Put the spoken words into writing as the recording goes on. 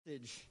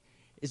Message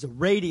is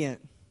radiant.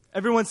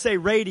 Everyone say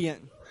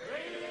radiant.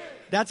 Radiant.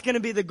 That's going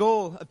to be the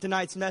goal of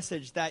tonight's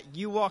message, that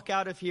you walk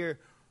out of here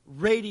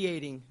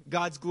radiating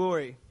God's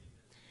glory.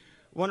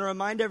 I want to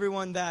remind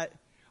everyone that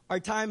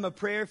our time of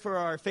prayer for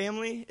our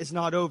family is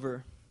not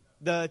over.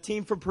 The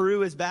team from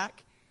Peru is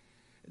back.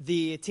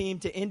 The team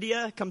to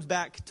India comes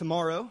back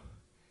tomorrow.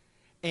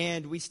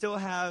 And we still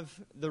have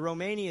the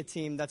Romania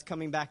team that's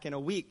coming back in a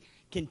week.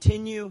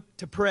 Continue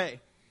to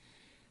pray.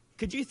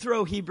 Could you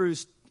throw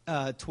Hebrews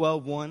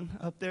 12:1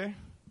 up there?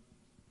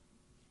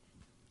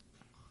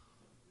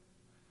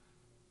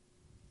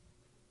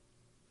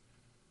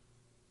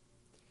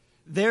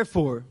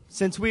 Therefore,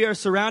 since we are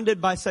surrounded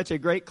by such a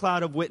great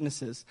cloud of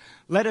witnesses,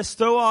 let us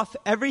throw off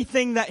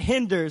everything that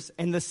hinders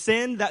and the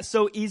sin that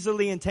so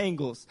easily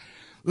entangles.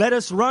 Let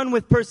us run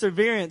with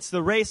perseverance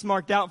the race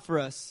marked out for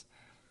us.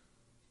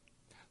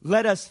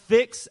 Let us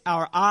fix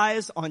our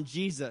eyes on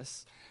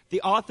Jesus,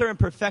 the author and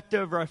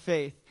perfecter of our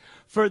faith.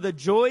 For the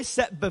joy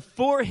set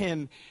before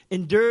him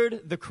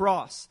endured the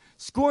cross,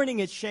 scorning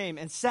its shame,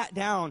 and sat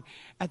down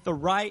at the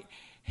right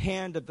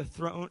hand of the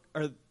throne,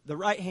 or the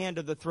right hand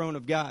of the throne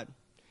of God.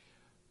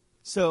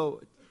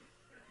 So,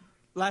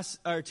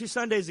 2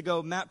 Sundays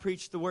ago, Matt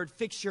preached the word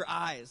 "fix your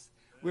eyes."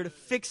 We're to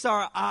fix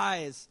our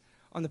eyes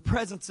on the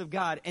presence of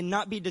God and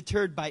not be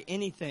deterred by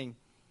anything.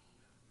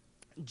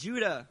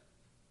 Judah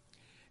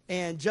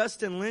and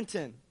Justin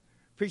Linton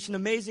preached an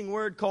amazing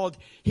word called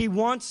 "He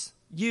Wants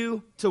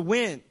You to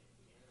Win,"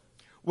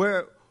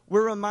 where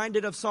we're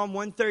reminded of Psalm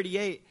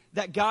 138,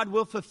 that God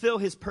will fulfill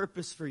his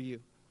purpose for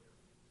you.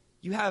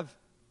 You have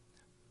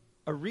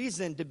a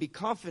reason to be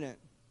confident.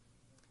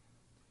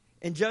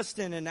 And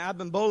Justin and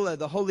Abimbola,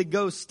 the Holy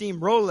Ghost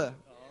steamroller,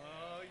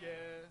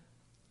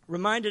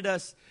 reminded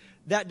us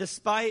that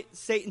despite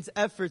Satan's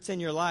efforts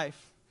in your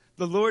life,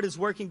 the Lord is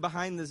working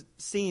behind the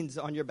scenes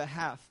on your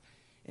behalf,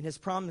 and his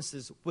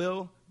promises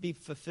will be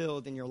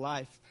fulfilled in your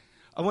life.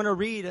 I want to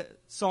read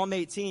Psalm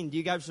 18. Do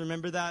you guys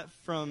remember that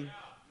from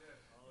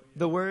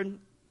the word?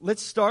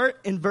 Let's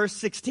start in verse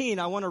 16.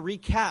 I want to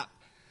recap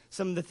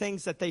some of the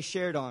things that they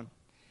shared on.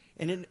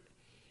 And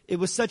it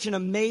was such an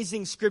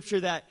amazing scripture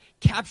that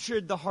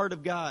captured the heart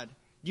of God.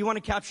 Do you want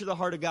to capture the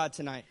heart of God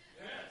tonight?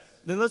 Yes.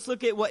 Then let's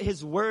look at what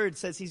his word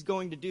says he's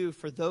going to do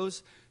for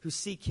those who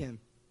seek him.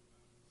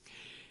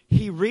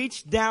 He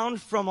reached down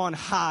from on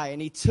high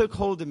and he took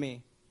hold of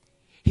me.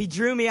 He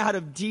drew me out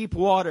of deep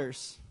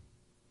waters.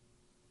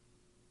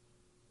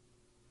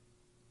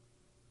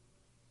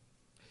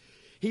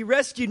 He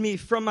rescued me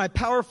from my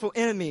powerful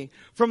enemy,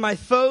 from my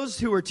foes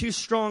who were too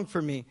strong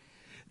for me.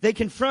 They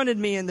confronted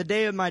me in the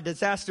day of my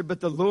disaster, but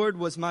the Lord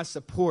was my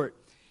support.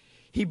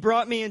 He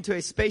brought me into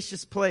a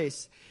spacious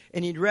place,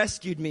 and he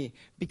rescued me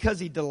because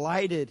he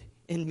delighted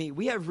in me.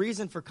 We have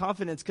reason for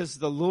confidence because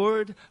the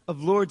Lord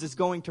of Lords is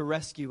going to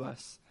rescue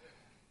us.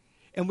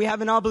 And we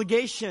have an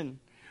obligation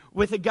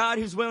with a God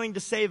who's willing to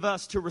save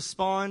us to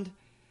respond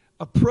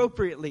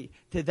appropriately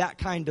to that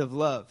kind of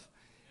love.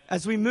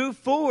 As we move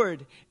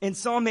forward in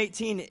Psalm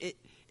 18,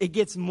 it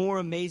gets more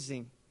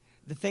amazing.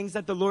 The things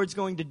that the Lord's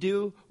going to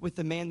do with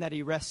the man that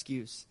he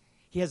rescues.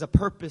 He has a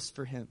purpose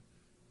for him.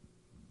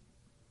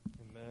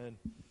 Amen.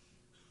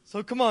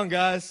 So come on,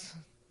 guys.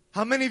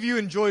 How many of you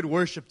enjoyed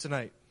worship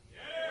tonight?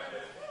 Yes.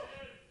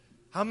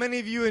 How many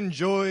of you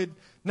enjoyed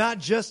not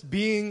just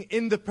being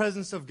in the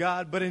presence of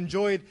God, but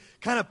enjoyed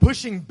kind of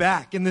pushing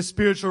back in the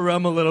spiritual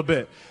realm a little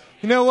bit?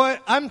 You know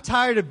what? I'm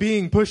tired of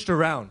being pushed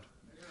around.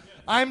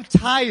 I'm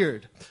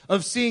tired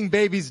of seeing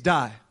babies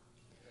die.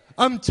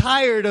 I'm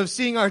tired of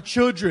seeing our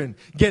children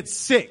get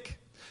sick.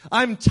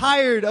 I'm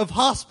tired of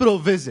hospital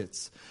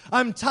visits.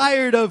 I'm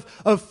tired of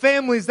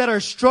families that are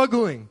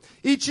struggling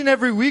each and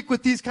every week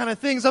with these kind of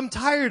things. I'm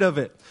tired of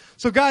it.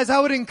 So guys, I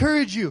would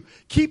encourage you,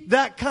 keep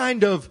that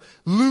kind of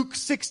Luke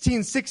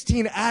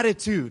 16:16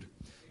 attitude.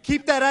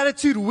 Keep that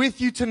attitude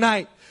with you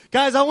tonight.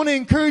 Guys, I want to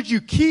encourage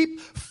you, keep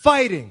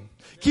fighting.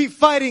 Keep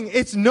fighting.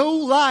 It's no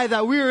lie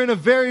that we are in a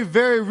very,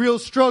 very real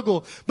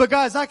struggle. But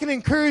guys, I can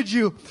encourage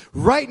you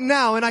right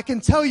now, and I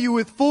can tell you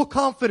with full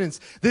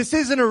confidence, this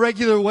isn't a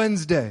regular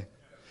Wednesday.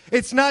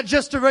 It's not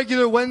just a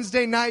regular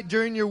Wednesday night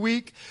during your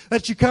week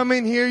that you come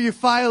in here, you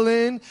file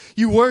in,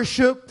 you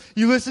worship,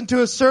 you listen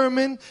to a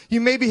sermon,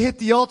 you maybe hit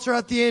the altar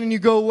at the end and you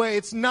go away.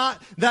 It's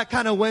not that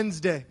kind of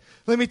Wednesday.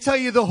 Let me tell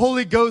you, the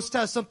Holy Ghost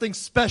has something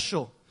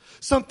special.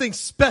 Something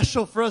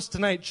special for us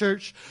tonight,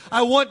 church.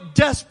 I want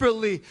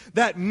desperately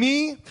that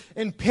me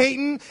and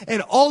Payton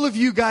and all of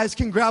you guys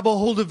can grab a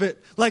hold of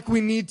it like we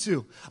need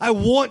to. I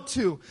want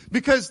to,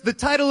 because the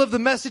title of the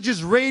message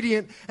is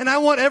Radiant, and I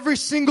want every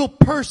single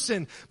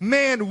person,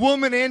 man,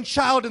 woman, and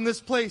child in this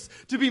place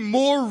to be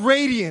more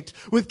radiant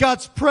with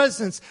God's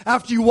presence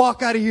after you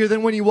walk out of here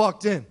than when you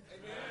walked in.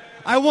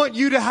 I want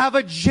you to have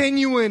a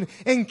genuine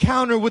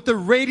encounter with the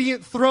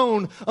radiant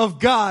throne of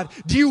God.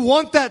 Do you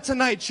want that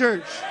tonight,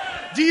 church?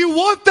 Do you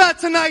want that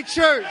tonight,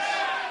 church?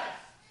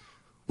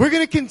 We're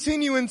going to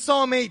continue in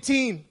Psalm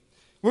 18.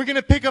 We're going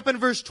to pick up in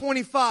verse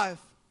 25.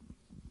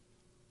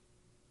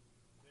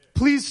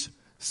 Please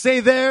say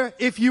there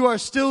if you are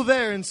still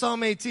there in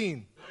Psalm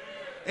 18.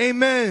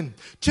 Amen.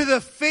 To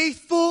the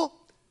faithful,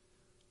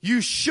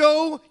 you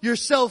show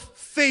yourself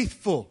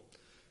faithful.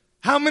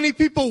 How many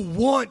people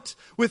want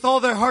with all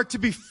their heart to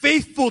be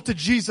faithful to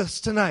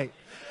Jesus tonight?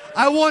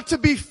 I want to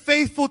be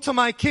faithful to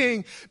my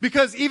King,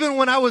 because even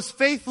when I was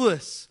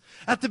faithless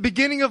at the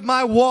beginning of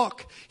my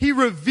walk, He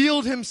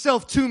revealed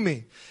Himself to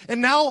me.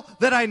 And now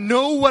that I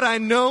know what I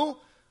know,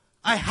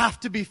 I have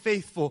to be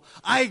faithful.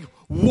 I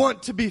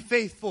want to be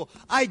faithful.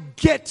 I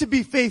get to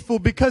be faithful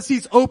because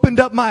He's opened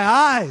up my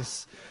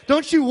eyes.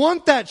 Don't you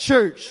want that,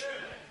 church?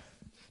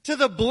 To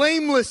the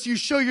blameless, you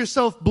show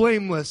yourself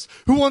blameless.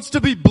 Who wants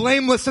to be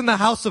blameless in the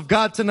house of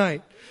God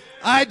tonight?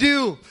 I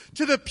do.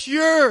 To the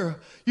pure,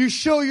 you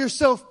show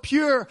yourself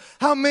pure.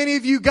 How many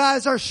of you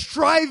guys are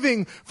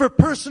striving for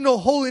personal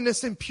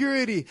holiness and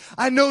purity?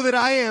 I know that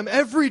I am.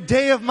 Every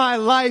day of my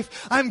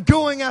life, I'm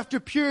going after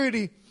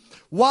purity.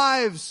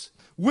 Wives,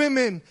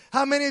 women,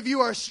 how many of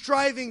you are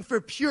striving for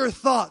pure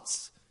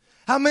thoughts?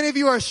 How many of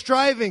you are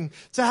striving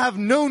to have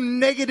no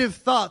negative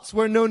thoughts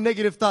where no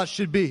negative thoughts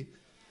should be?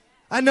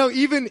 I know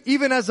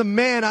even as a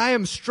man, I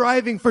am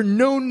striving for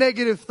no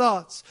negative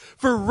thoughts,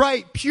 for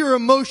right, pure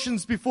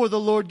emotions before the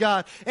Lord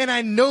God. And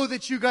I know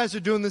that you guys are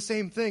doing the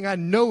same thing. I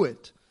know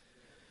it.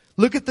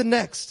 Look at the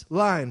next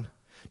line.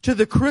 To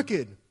the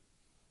crooked,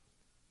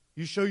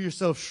 you show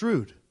yourself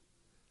shrewd.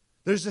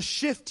 There's a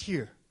shift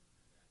here.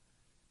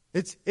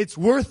 It's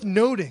worth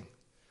noting.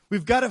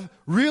 We've got to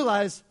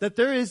realize that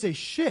there is a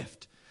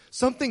shift.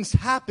 Something's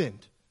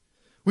happened.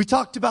 We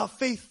talked about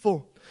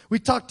faithful. We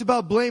talked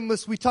about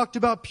blameless. We talked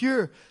about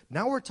pure.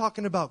 Now we're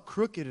talking about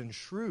crooked and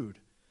shrewd.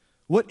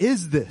 What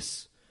is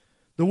this?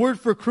 The word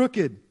for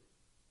crooked,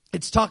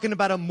 it's talking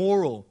about a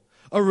moral,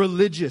 a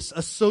religious,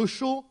 a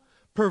social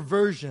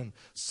perversion,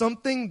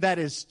 something that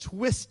is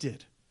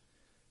twisted.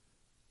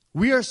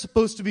 We are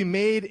supposed to be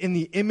made in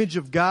the image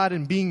of God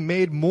and being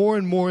made more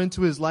and more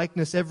into His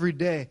likeness every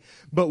day.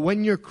 But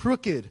when you're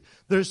crooked,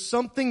 there's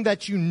something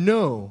that you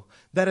know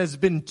that has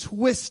been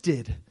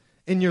twisted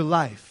in your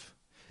life.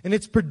 And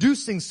it's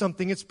producing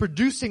something. It's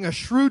producing a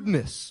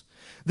shrewdness.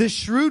 This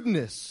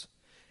shrewdness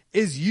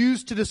is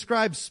used to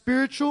describe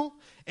spiritual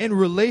and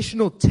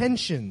relational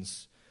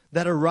tensions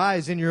that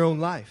arise in your own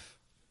life.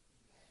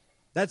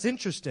 That's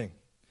interesting,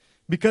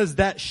 because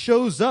that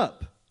shows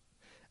up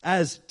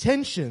as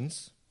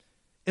tensions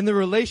in the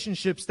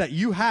relationships that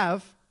you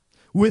have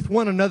with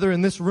one another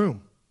in this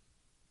room.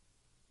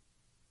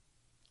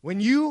 When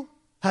you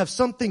have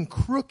something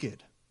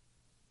crooked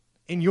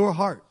in your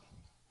heart,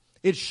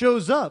 it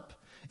shows up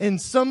in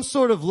some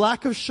sort of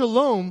lack of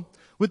shalom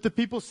with the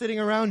people sitting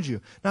around you.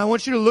 Now I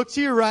want you to look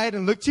to your right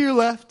and look to your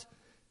left.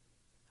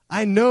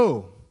 I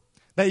know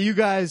that you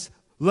guys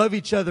love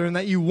each other and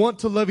that you want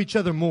to love each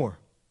other more.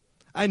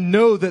 I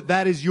know that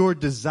that is your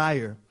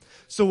desire.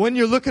 So when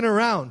you're looking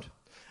around,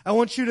 I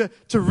want you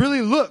to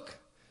really look.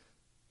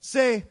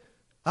 Say,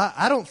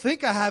 I don't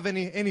think I have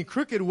any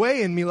crooked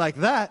way in me like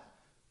that.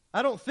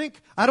 I don't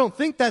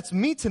think that's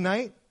me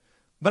tonight.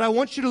 But I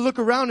want you to look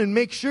around and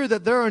make sure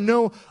that there are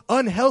no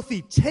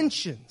unhealthy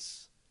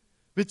tensions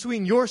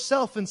between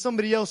yourself and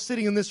somebody else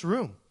sitting in this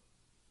room.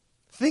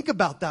 Think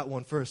about that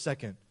one for a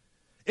second.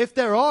 If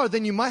there are,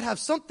 then you might have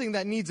something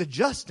that needs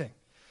adjusting.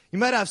 You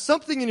might have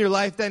something in your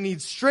life that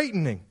needs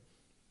straightening.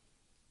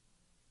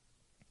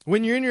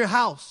 When you're in your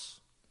house,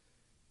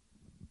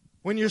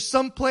 when you're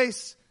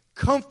someplace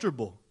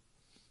comfortable,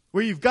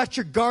 where you've got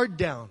your guard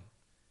down,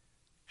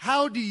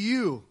 how do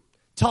you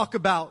talk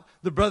about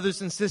the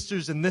brothers and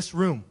sisters in this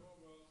room?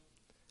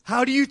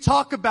 How do you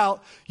talk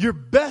about your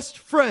best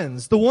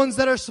friends, the ones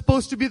that are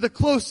supposed to be the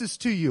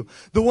closest to you,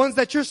 the ones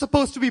that you're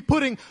supposed to be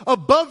putting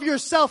above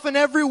yourself in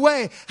every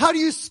way? How do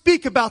you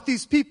speak about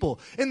these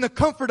people in the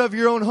comfort of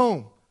your own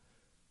home?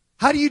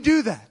 How do you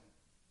do that?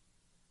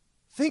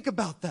 Think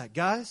about that,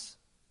 guys.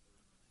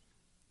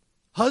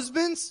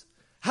 Husbands,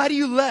 how do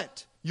you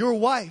let your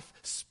wife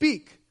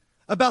speak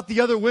about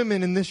the other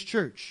women in this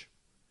church?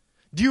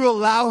 Do you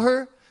allow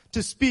her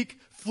to speak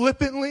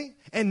flippantly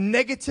and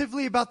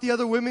negatively about the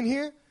other women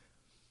here?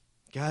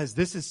 Guys,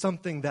 this is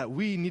something that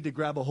we need to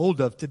grab a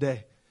hold of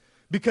today,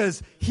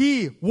 because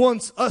He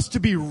wants us to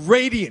be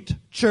radiant,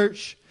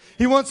 church.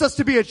 He wants us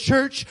to be a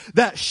church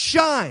that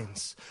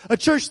shines, a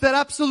church that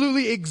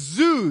absolutely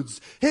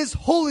exudes His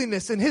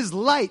holiness and His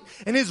light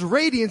and His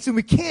radiance, and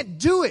we can't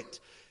do it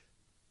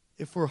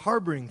if we're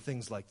harboring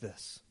things like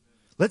this.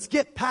 Let's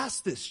get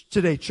past this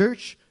today,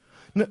 church.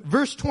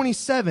 Verse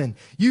 27,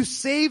 you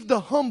save the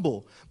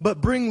humble, but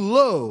bring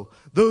low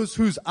those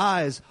whose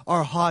eyes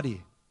are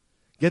haughty.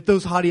 Get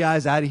those haughty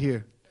eyes out of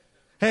here.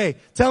 Hey,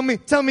 tell me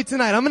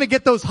tonight, I'm going to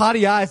get those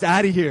haughty eyes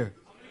out of here.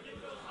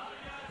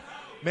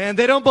 Man,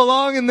 they don't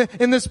belong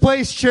in this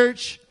place,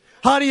 church.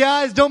 Haughty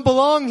eyes don't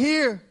belong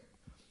here.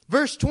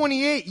 Verse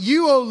 28,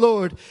 you, O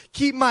Lord,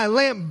 keep my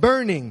lamp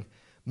burning.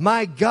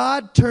 My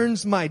God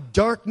turns my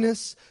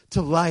darkness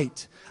to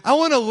light. I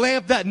want a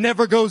lamp that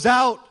never goes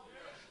out.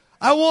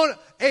 I want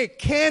a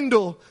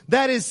candle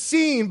that is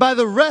seen by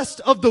the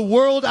rest of the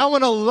world. I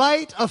want to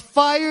light a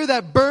fire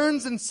that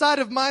burns inside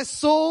of my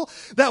soul,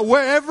 that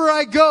wherever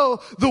I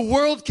go, the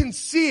world can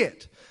see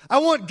it. I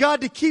want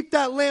God to keep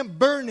that lamp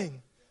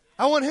burning.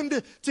 I want him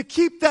to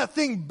keep that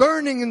thing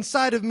burning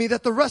inside of me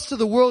that the rest of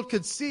the world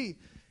could see.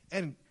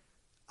 And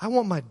I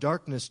want my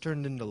darkness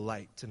turned into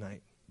light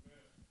tonight.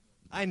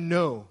 I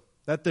know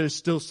that there's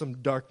still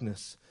some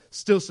darkness,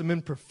 still some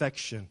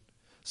imperfection,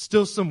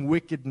 still some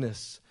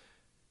wickedness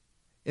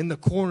in the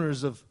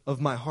corners of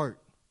my heart.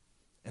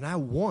 And I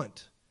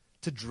want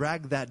to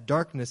drag that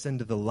darkness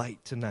into the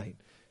light tonight.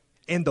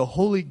 And the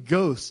Holy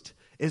Ghost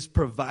is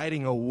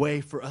providing a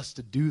way for us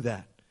to do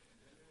that.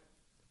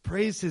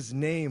 Praise his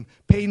name.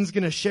 Payton's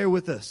going to share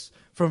with us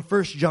from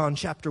 1 John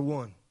chapter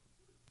 1.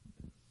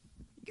 You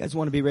guys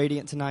want to be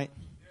radiant tonight?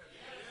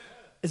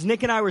 As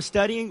Nick and I were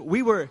studying,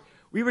 we were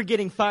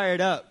getting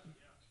fired up.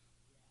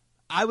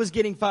 I was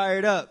getting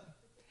fired up.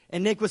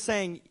 And Nick was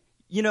saying,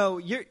 you know,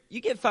 you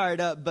get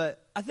fired up,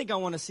 but I think I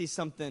want to see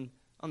something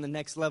on the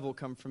next level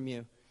come from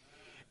you.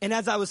 And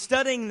as I was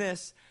studying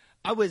this,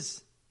 I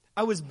was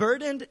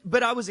burdened,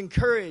 but I was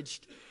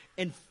encouraged.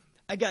 And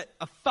I got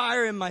a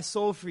fire in my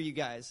soul for you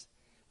guys.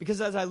 Because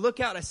as I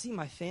look out, I see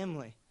my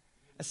family.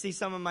 I see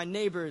some of my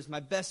neighbors, my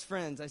best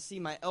friends. I see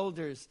my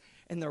elders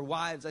and their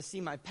wives. I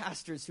see my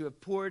pastors who have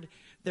poured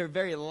their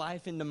very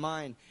life into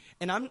mine.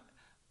 And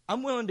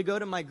I'm willing to go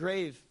to my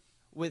grave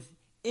with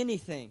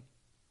anything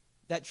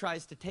that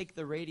tries to take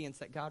the radiance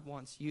that God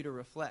wants you to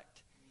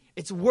reflect.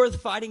 It's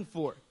worth fighting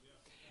for.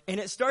 And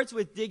it starts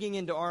with digging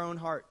into our own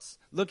hearts,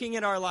 looking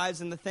at our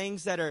lives and the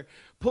things that are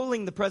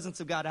pulling the presence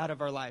of God out of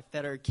our life,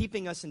 that are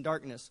keeping us in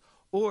darkness,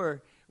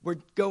 or we're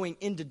going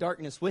into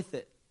darkness with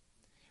it.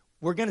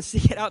 We're going to see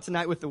it out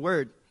tonight with the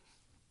word.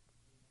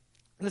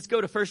 Let's go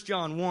to 1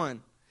 John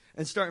 1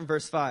 and start in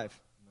verse 5.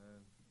 Amen.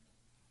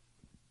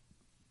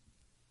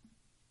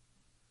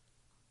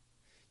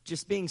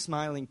 Just being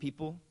smiling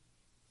people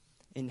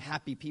and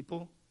happy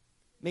people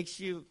makes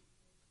you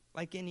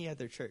like any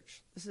other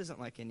church. This isn't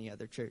like any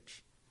other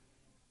church.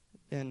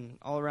 I've been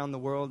all around the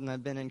world, and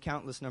I've been in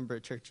countless number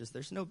of churches.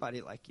 There's nobody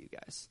like you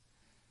guys.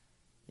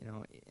 You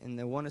know, in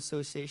the One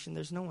Association,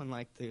 there's no one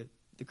like the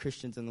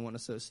Christians in the One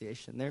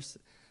Association.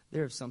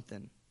 They're of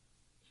something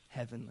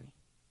heavenly.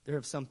 They're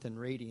of something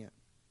radiant.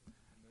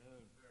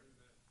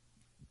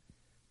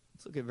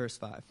 Let's look at verse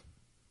 5.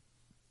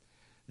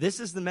 This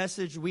is the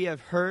message we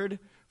have heard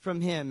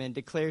from him and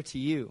declare to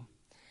you.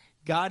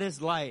 God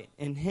is light.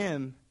 In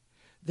him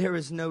there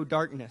is no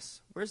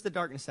darkness. Where's the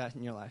darkness at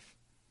in your life?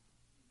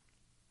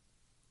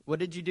 What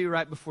did you do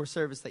right before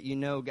service that you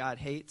know God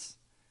hates?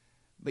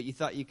 But you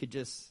thought you could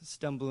just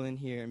stumble in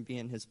here and be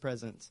in his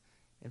presence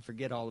and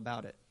forget all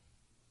about it.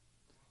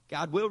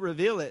 God will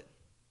reveal it.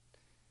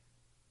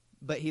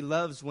 But he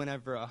loves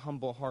whenever a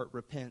humble heart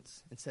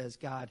repents and says,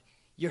 God,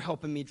 you're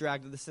helping me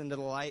drag this into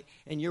the light.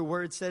 And your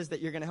word says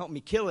that you're going to help me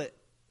kill it.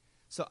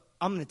 So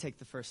I'm going to take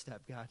the first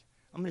step, God.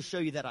 I'm going to show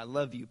you that I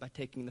love you by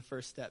taking the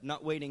first step.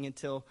 Not waiting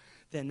until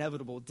the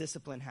inevitable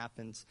discipline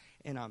happens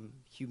and I'm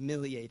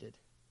humiliated.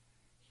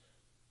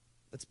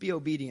 Let's be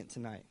obedient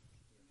tonight.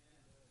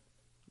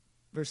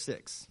 Verse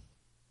 6.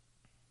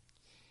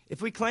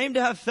 If we claim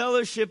to have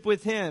fellowship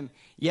with him,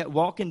 yet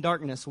walk in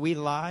darkness, we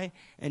lie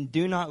and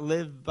do not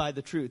live by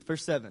the truth.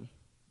 Verse 7.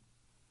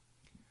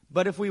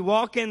 But if we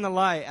walk in the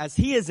light as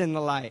he is in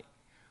the light,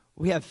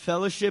 we have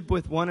fellowship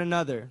with one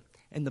another.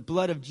 And the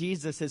blood of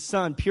Jesus, his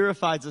son,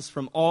 purifies us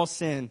from all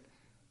sin.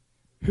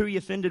 Who are you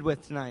offended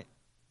with tonight?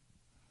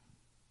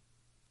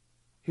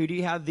 Who do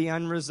you have the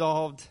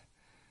unresolved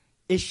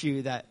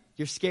issue that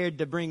you're scared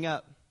to bring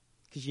up?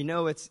 Because you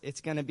know it's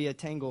going to be a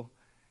tangle.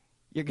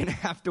 You're going to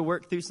have to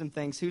work through some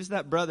things. Who's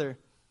that brother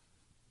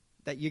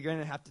that you're going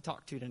to have to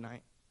talk to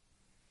tonight?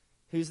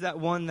 Who's that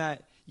one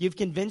that you've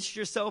convinced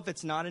yourself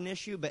it's not an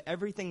issue, but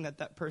everything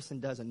that person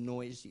does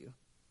annoys you?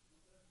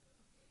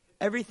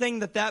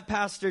 Everything that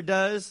pastor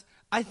does,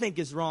 I think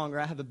is wrong, or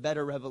I have a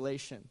better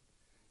revelation.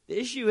 The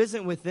issue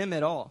isn't with them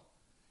at all.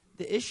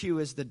 The issue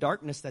is the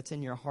darkness that's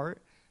in your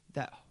heart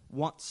that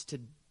wants to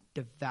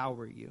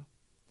devour you.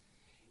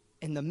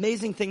 And the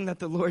amazing thing that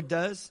the Lord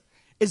does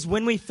is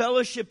when we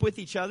fellowship with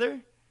each other,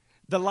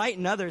 the light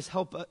in others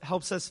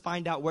helps us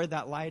find out where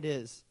that light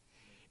is.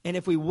 And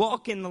if we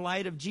walk in the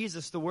light of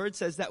Jesus, the word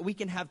says that we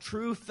can have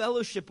true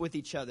fellowship with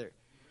each other.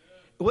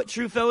 What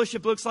true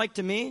fellowship looks like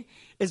to me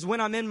is when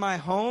I'm in my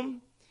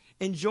home,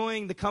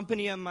 enjoying the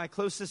company of my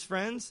closest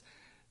friends,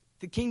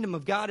 the kingdom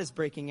of God is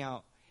breaking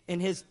out,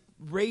 and his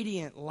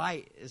radiant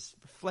light is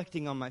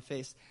reflecting on my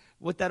face.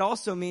 What that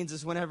also means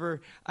is whenever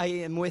I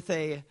am with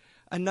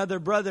another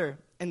brother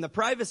in the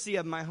privacy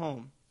of my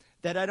home,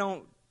 that I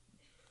don't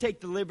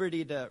take the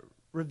liberty to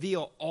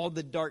reveal all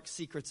the dark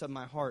secrets of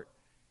my heart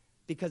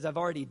because I've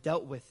already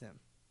dealt with them.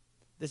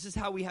 This is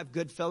how we have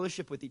good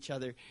fellowship with each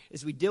other,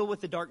 is we deal with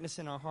the darkness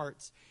in our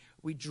hearts.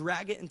 We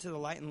drag it into the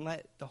light and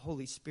let the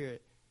Holy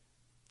Spirit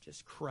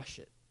just crush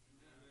it.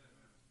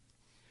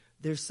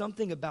 There's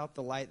something about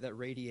the light that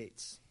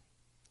radiates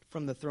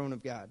from the throne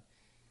of God.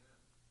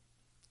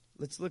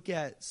 Let's look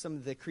at some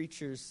of the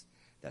creatures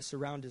that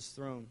surround his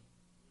throne.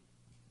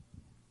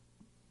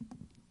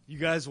 You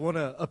guys want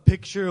a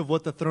picture of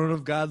what the throne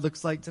of God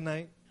looks like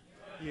tonight?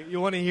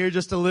 You want to hear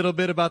just a little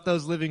bit about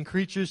those living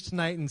creatures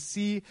tonight and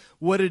see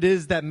what it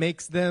is that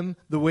makes them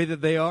the way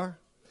that they are?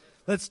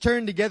 Let's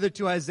turn together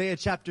to Isaiah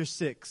chapter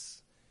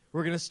 6.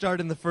 We're going to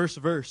start in the first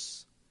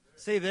verse.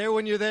 Say there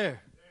when you're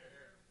there.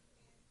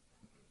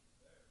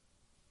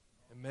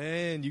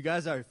 Amen. You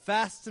guys are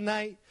fast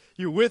tonight.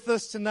 You're with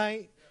us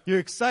tonight. You're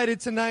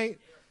excited tonight.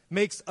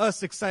 Makes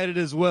us excited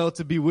as well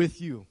to be with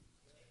you.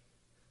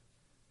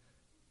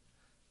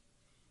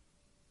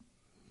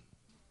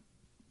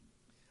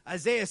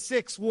 Isaiah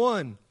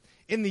 6:1.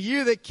 In the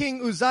year that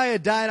King Uzziah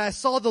died, I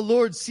saw the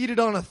Lord seated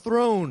on a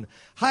throne,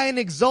 high and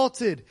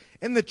exalted,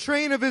 and the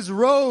train of his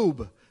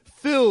robe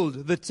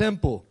filled the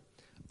temple.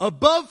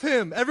 Above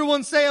him,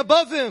 everyone say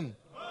above him,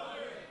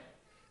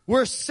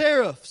 were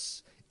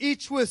seraphs,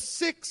 each with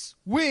 6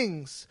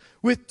 wings.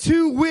 With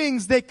 2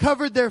 wings they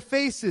covered their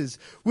faces,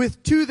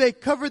 with 2 they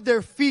covered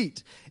their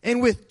feet,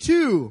 and with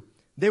 2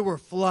 they were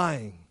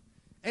flying.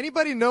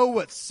 Anybody know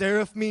what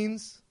seraph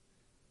means?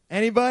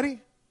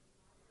 Anybody?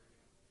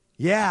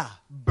 Yeah,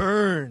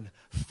 burn,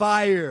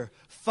 fire,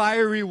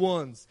 fiery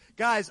ones.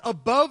 Guys,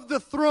 above the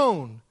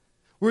throne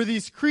were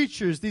these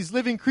creatures, these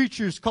living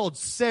creatures called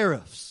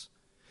seraphs.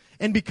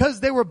 And because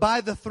they were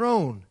by the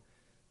throne,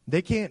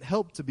 they can't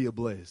help to be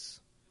ablaze.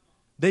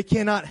 They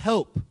cannot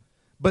help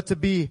but to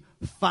be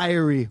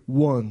fiery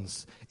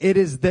ones. It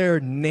is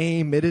their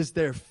name. It is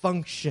their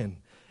function.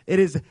 It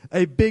is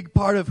a big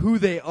part of who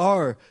they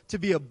are, to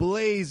be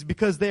ablaze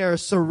because they are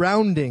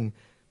surrounding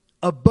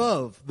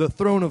above the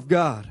throne of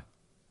God.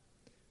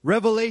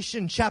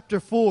 Revelation chapter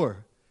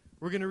 4.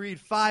 We're going to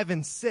read 5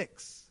 and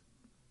 6.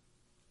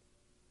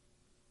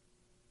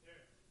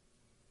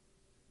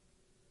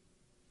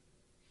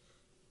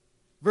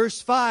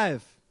 Verse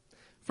 5.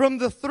 From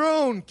the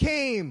throne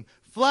came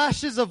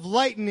flashes of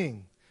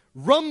lightning,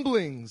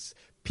 rumblings,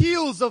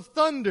 peals of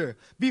thunder.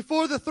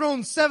 Before the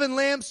throne 7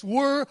 lamps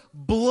were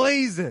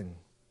blazing.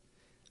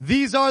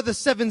 These are the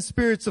 7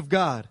 spirits of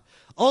God.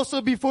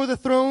 Also before the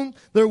throne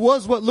there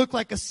was what looked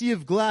like a sea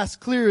of glass,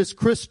 clear as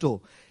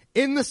crystal.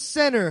 In the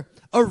center,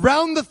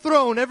 around the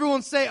throne,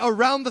 everyone say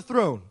around the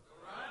throne,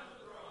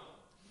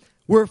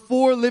 were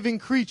 4 living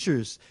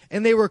creatures,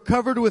 and they were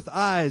covered with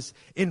eyes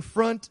in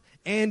front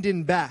and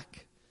in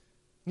back.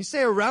 You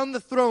say around the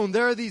throne,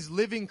 there are these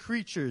living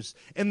creatures,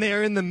 and they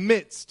are in the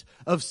midst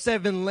of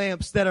 7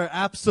 lamps that are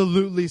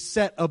absolutely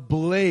set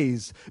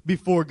ablaze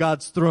before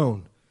God's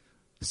throne.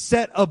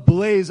 Set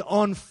ablaze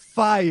on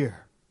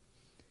fire.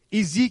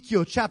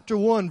 Ezekiel chapter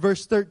 1,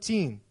 verse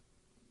 13.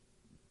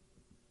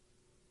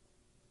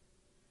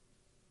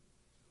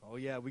 Oh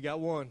yeah, we got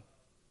one.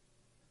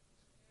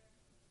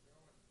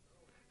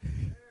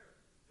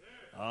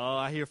 Oh,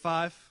 I hear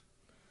 5.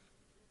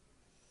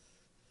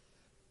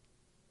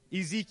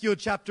 Ezekiel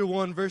chapter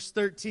 1, verse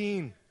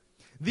 13.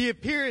 The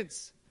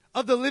appearance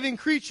of the living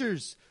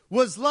creatures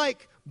was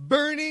like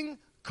burning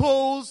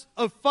coals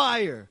of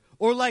fire,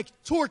 or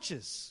like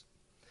torches.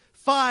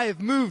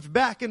 5 moved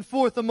back and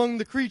forth among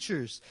the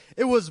creatures.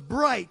 It was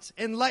bright,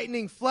 and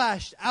lightning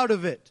flashed out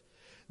of it.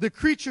 The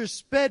creatures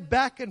sped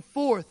back and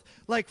forth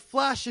like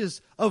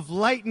flashes of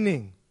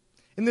lightning.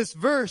 In this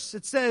verse,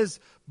 it says,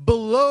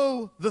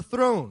 below the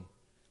throne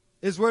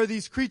is where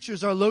these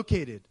creatures are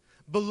located.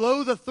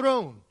 Below the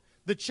throne,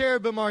 the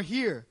cherubim are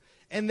here,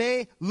 and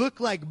they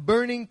look like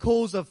burning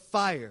coals of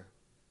fire,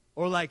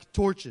 or like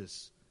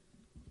torches.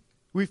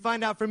 We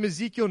find out from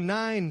Ezekiel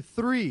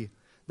 9:3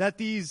 that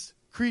these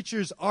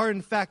creatures are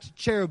in fact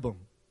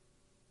cherubim.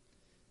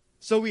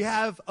 So we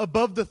have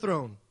above the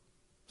throne,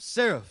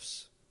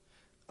 seraphs.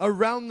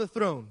 Around the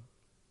throne,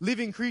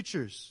 living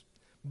creatures.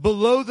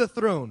 Below the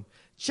throne,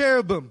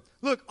 cherubim.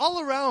 Look, all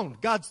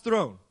around God's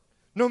throne.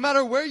 No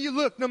matter where you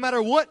look, no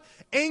matter what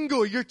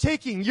angle you're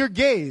taking your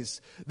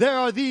gaze, there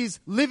are these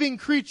living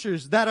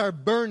creatures that are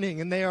burning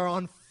and they are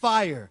on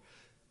fire.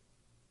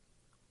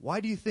 Why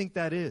do you think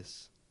that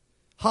is?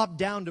 Hop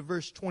down to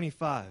verse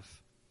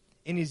 25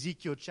 in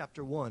Ezekiel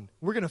chapter 1.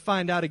 We're going to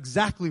find out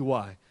exactly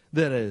why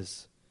that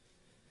is.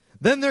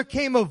 Then there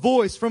came a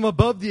voice from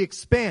above the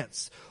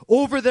expanse,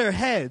 over their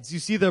heads. You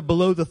see, they're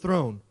below the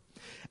throne.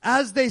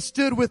 As they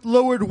stood with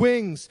lowered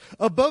wings,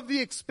 above the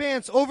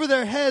expanse, over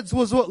their heads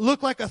was what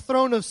looked like a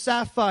throne of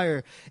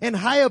sapphire. And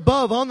high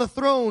above, on the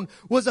throne,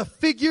 was a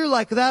figure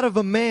like that of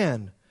a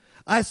man.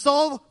 I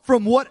saw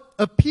from what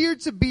appeared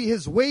to be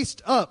his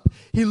waist up,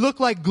 he looked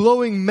like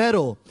glowing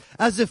metal,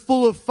 as if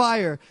full of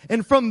fire.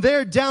 And from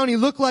there down, he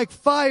looked like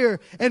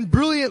fire, and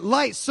brilliant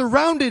light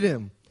surrounded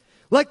him.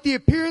 Like the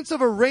appearance of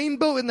a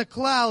rainbow in the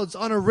clouds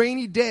on a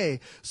rainy day,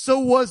 so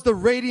was the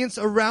radiance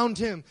around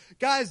him.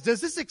 Guys,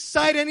 does this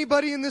excite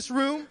anybody in this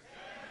room?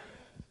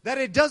 That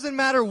it doesn't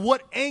matter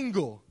what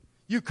angle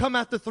you come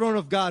at the throne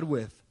of God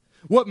with.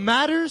 What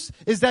matters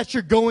is that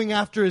you're going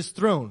after his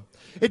throne.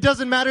 It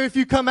doesn't matter if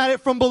you come at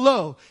it from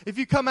below, if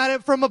you come at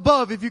it from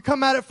above, if you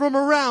come at it from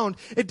around.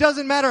 It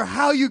doesn't matter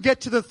how you get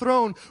to the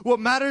throne.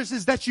 What matters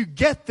is that you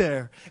get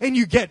there and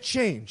you get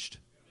changed.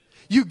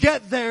 You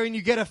get there and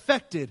you get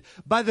affected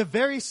by the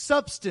very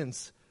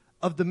substance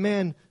of the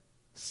man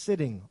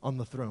sitting on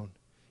the throne.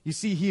 You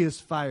see, he is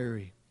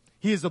fiery.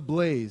 He is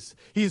ablaze.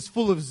 He is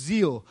full of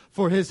zeal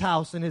for his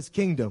house and his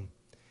kingdom.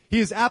 He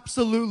is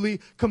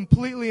absolutely,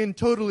 completely, and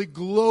totally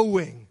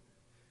glowing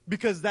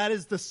because that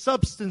is the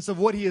substance of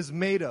what he is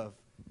made of.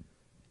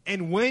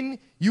 And when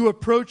you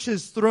approach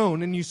his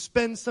throne and you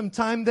spend some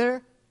time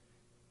there,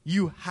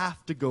 you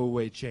have to go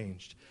away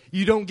changed.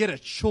 You don't get a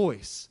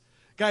choice.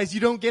 Guys, you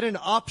don't get an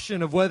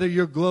option of whether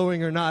you're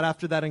glowing or not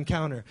after that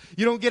encounter.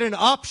 You don't get an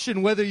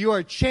option whether you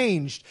are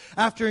changed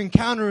after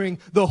encountering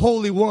the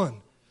Holy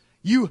One.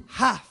 You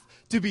have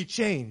to be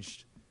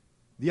changed.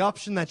 The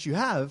option that you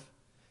have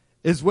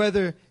is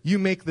whether you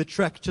make the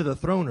trek to the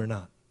throne or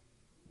not.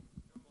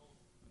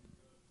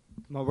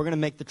 Come on, we're going to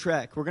make the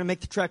trek. We're going to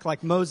make the trek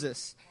like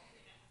Moses.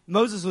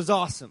 Moses was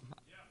awesome.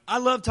 I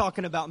love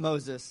talking about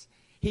Moses.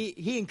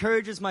 He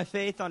encourages my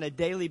faith on a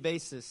daily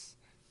basis.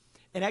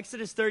 In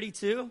Exodus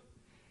 32,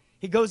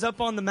 he goes up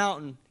on the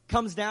mountain,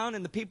 comes down,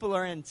 and the people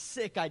are in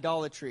sick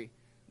idolatry.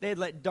 They had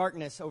let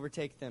darkness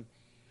overtake them.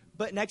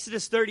 But in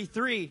Exodus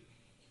 33,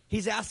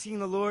 he's asking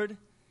the Lord,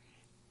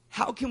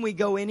 how can we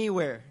go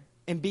anywhere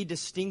and be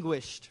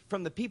distinguished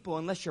from the people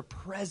unless your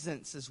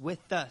presence is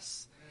with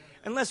us?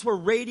 Unless we're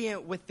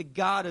radiant with the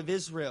God of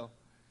Israel.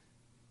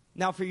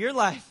 Now for your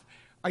life,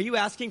 are you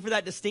asking for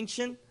that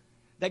distinction?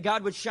 That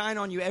God would shine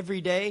on you every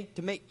day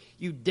to make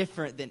you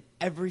different than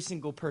every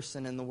single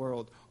person in the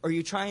world? Or are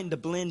you trying to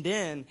blend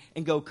in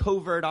and go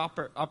covert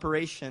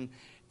operation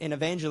in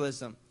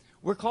evangelism?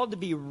 We're called to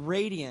be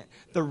radiant,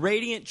 the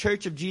radiant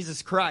church of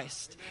Jesus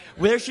Christ.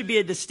 There should be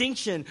a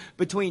distinction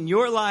between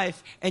your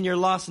life and your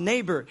lost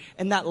neighbor.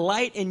 And that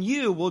light in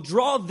you will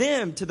draw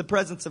them to the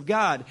presence of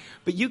God.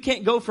 But you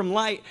can't go from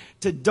light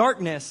to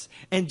darkness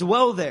and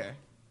dwell there.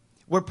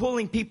 We're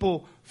pulling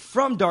people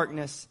from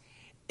darkness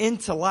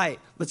into light.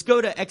 Let's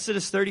go to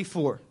Exodus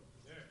 34.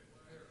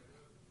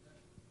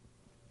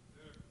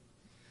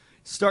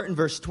 Start in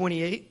verse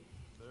 28.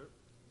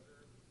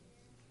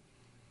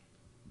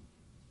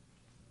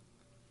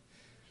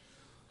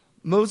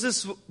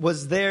 Moses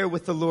was there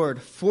with the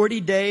Lord 40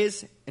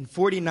 days and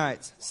 40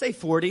 nights. Say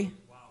 40.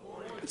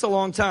 It's a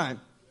long time.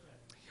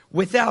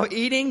 Without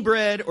eating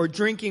bread or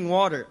drinking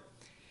water.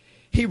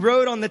 He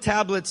wrote on the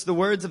tablets the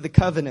words of the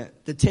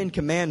covenant, the 10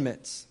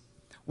 commandments.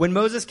 When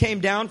Moses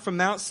came down from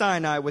Mount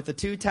Sinai with the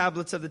 2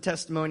 tablets of the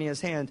testimony in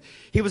his hand,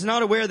 he was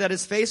not aware that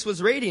his face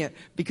was radiant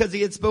because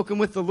he had spoken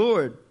with the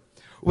Lord.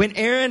 When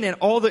Aaron and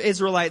all the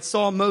Israelites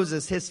saw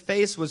Moses, his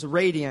face was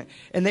radiant,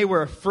 and they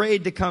were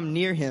afraid to come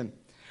near him.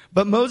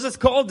 But Moses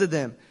called to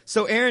them.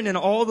 So Aaron and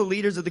all the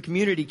leaders of the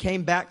community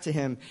came back to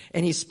him,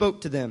 and he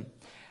spoke to them.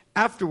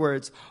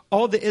 Afterwards,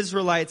 all the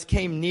Israelites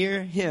came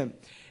near him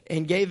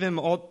and he gave them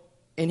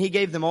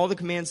all the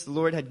commands the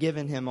Lord had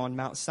given him on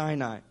Mount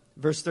Sinai.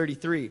 Verse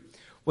 33.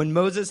 When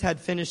Moses had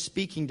finished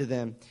speaking to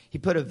them, he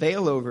put a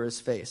veil over his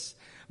face.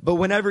 But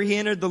whenever he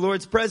entered the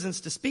Lord's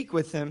presence to speak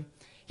with him,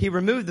 he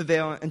removed the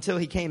veil until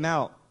he came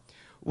out.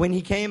 When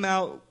he came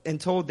out and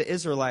told the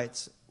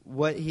Israelites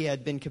what he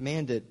had been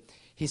commanded,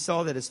 he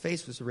saw that his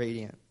face was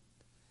radiant.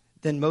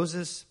 Then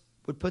Moses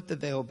would put the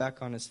veil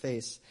back on his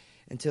face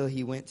until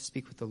he went to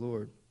speak with the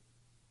Lord.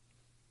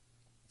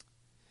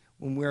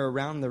 When we're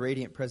around the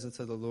radiant presence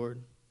of the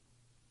Lord,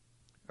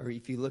 or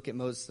if you look at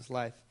Moses'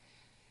 life,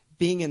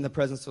 being in the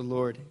presence of the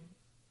Lord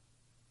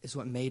is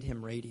what made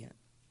him radiant.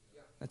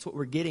 That's what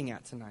we're getting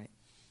at tonight.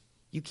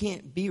 You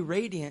can't be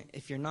radiant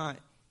if you're not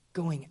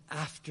going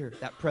after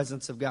that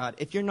presence of God.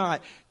 If you're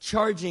not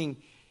charging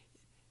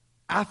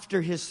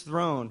after his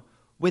throne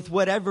with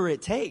whatever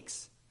it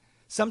takes.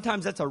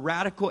 Sometimes that's a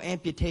radical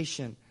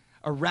amputation,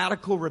 a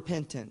radical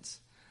repentance,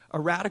 a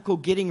radical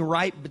getting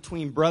right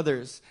between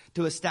brothers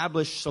to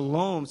establish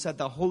shalom so that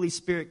the Holy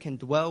Spirit can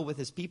dwell with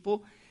his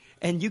people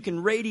and you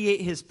can radiate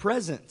his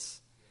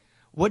presence.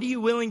 What are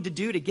you willing to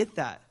do to get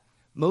that?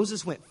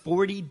 Moses went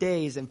 40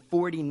 days and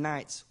 40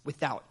 nights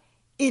without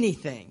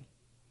anything.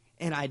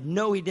 And I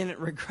know he didn't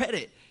regret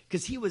it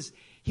because he was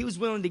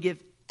willing to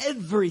give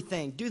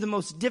everything, do the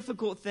most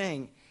difficult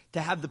thing to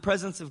have the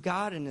presence of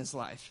God in his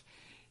life.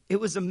 It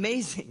was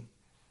amazing.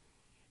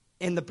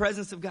 And the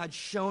presence of God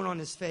shone on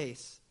his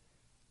face.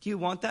 Do you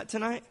want that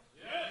tonight?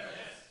 Yes.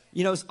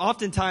 You know,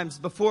 oftentimes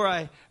before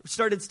I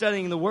started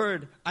studying the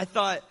Word, I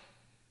thought,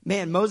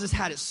 man, Moses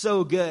had it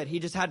so good. He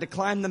just had to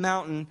climb the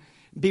mountain,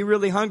 be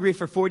really hungry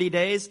for 40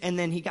 days, and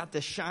then he got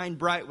to shine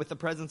bright with the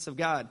presence of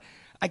God.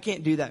 I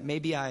can't do that.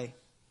 Maybe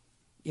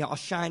I'll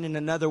shine in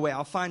another way.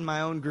 I'll find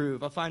my own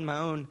groove. I'll find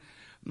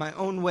my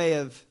own way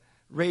of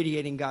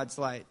radiating God's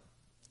light.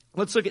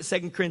 Let's look at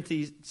 2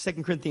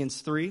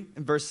 Corinthians 3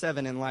 and verse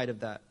 7 in light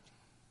of that.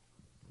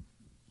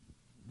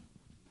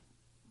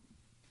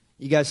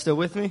 You guys still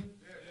with me?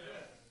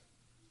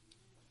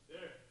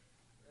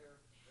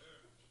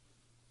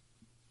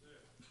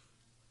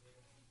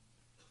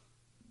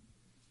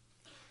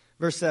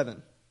 Verse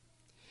 7.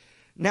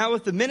 Now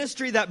with the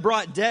ministry that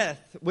brought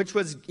death, which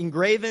was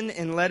engraven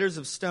in letters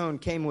of stone,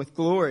 came with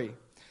glory,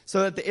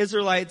 so that the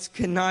Israelites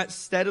could not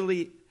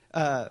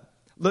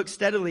look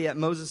steadily at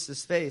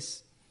Moses'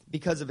 face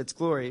because of its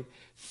glory,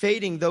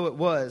 fading though it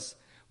was.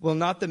 Will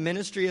not the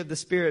ministry of the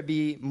Spirit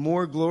be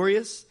more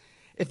glorious?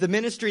 If the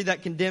ministry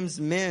that condemns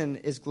men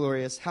is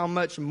glorious, how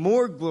much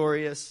more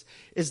glorious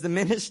is the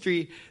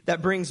ministry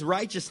that brings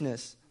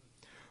righteousness?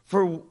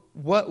 For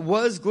what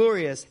was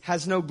glorious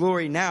has no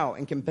glory now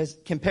in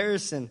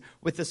comparison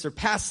with the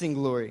surpassing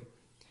glory.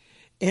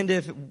 And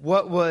if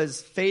what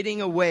was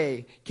fading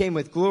away came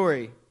with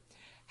glory,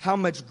 how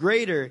much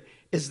greater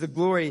is the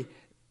glory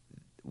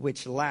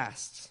which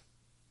lasts?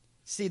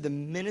 See, the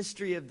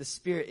ministry of the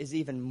Spirit is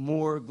even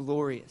more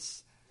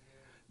glorious.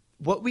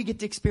 What we get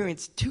to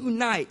experience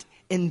tonight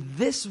in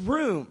this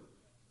room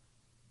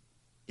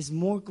is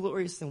more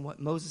glorious than what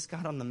Moses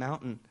got on the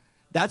mountain.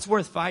 That's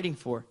worth fighting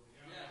for.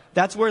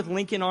 That's worth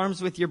linking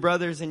arms with your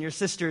brothers and your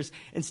sisters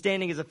and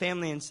standing as a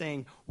family and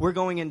saying, we're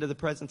going into the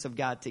presence of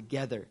God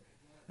together.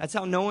 That's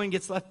how no one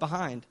gets left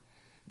behind.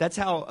 That's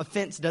how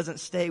offense doesn't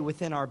stay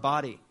within our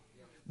body.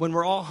 When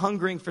we're all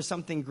hungering for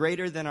something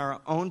greater than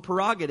our own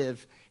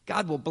prerogative,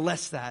 God will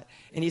bless that.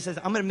 And he says,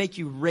 I'm going to make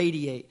you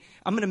radiate.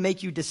 I'm going to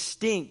make you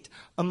distinct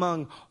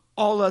among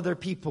all other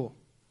people.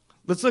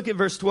 Let's look at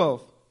verse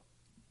 12.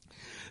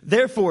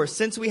 Therefore,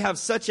 since we have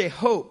such a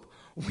hope,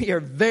 we are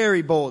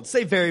very bold.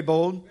 Say very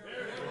bold.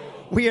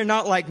 We are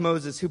not like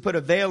Moses, who put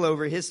a veil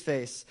over his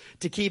face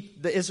to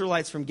keep the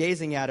Israelites from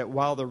gazing at it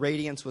while the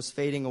radiance was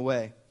fading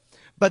away.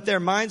 But their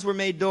minds were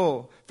made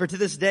dull, for to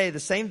this day the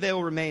same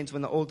veil remains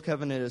when the old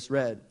covenant is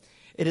read.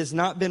 It has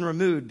not been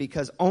removed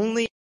because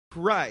only in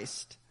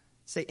Christ,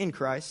 say in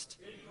Christ,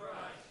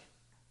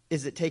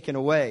 is it taken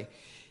away.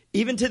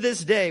 Even to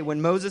this day,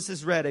 when Moses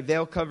is read, a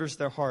veil covers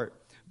their heart.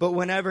 But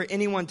whenever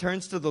anyone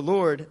turns to the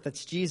Lord,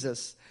 that's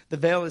Jesus, the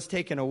veil is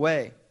taken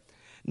away.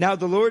 Now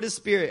the Lord is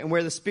Spirit, and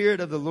where the Spirit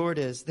of the Lord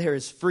is, there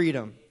is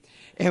freedom.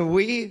 And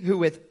we who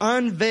with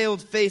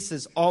unveiled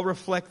faces all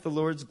reflect the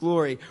Lord's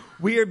glory,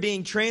 we are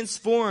being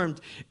transformed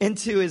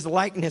into his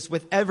likeness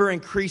with ever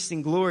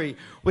increasing glory,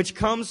 which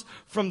comes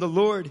from the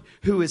Lord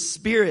who is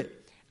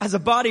Spirit. As a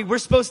body, we're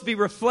supposed to be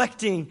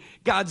reflecting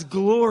God's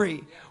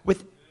glory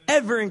with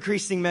ever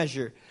increasing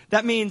measure.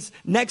 That means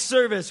next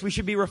service, we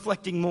should be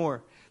reflecting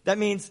more. That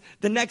means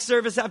the next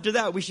service after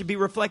that, we should be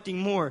reflecting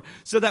more.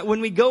 So that when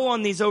we go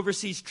on these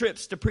overseas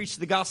trips to preach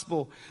the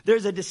gospel,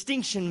 there's a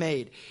distinction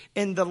made.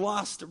 And the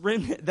lost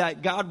remnant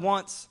that God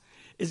wants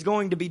is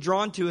going to be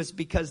drawn to us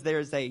because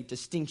there's a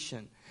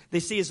distinction.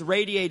 They see us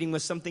radiating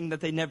with something that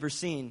they've never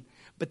seen,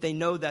 but they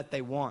know that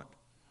they want.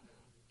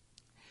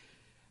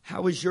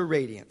 How is your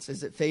radiance?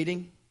 Is it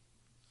fading?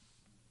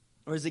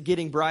 Or is it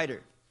getting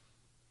brighter?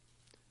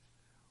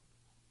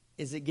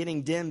 Is it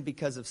getting dim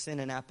because of sin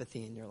and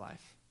apathy in your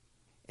life?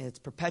 And it's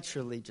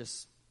perpetually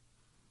just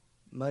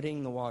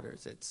muddying the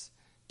waters. It's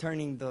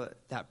turning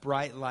that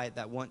bright light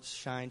that once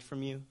shined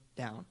from you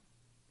down.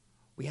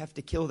 We have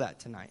to kill that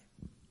tonight.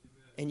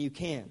 Amen. And you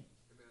can.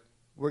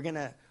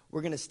 Amen.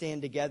 We're gonna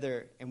stand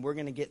together and we're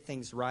gonna get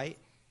things right.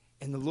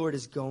 And the Lord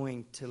is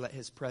going to let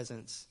his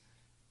presence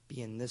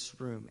be in this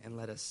room and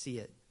let us see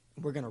it.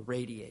 And we're gonna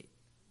radiate.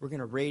 We're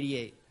gonna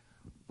radiate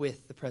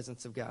with the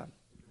presence of God.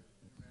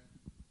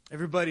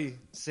 Everybody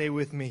say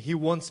with me, he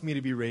wants me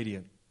to be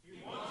radiant.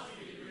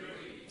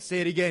 Say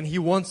it again. He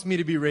wants me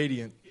to be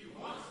radiant. He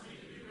wants me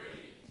to be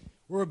radiant.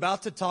 We're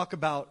about to talk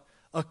about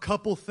a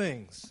couple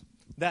things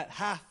that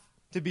have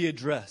to be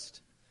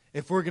addressed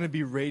if we're going to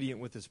be radiant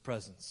with his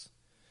presence.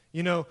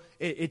 You know,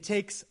 it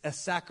takes a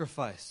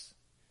sacrifice.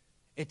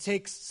 It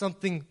takes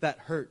something that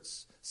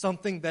hurts,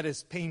 something that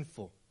is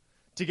painful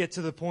to get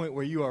to the point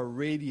where you are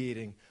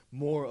radiating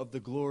more of the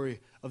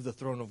glory of the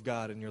throne of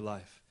God in your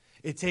life.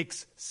 It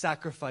takes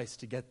sacrifice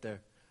to get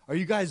there. Are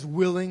you guys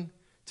willing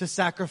to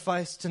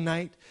sacrifice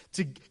tonight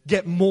to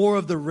get more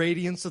of the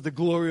radiance of the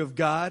glory of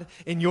God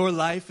in your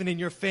life and in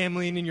your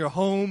family and in your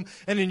home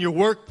and in your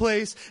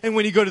workplace and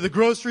when you go to the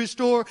grocery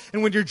store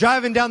and when you're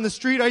driving down the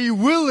street? Are you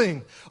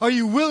willing? Are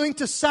you willing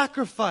to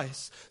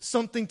sacrifice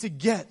something to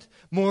get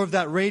more of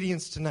that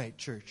radiance tonight,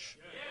 church?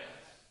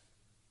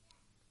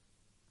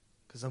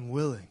 Because I'm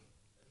willing.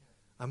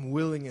 I'm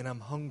willing and I'm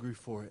hungry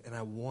for it and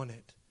I want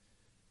it.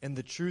 And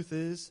the truth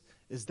is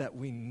that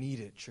we need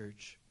it,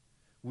 church.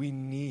 We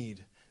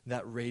need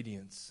that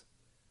radiance.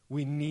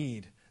 We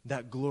need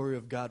that glory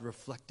of God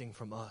reflecting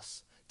from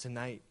us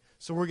tonight.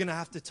 So we're going to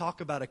have to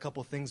talk about a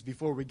couple things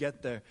before we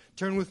get there.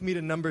 Turn with me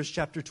to Numbers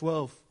chapter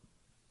 12.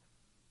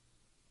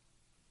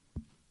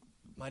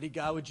 Mighty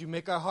God, would you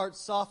make our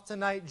hearts soft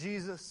tonight,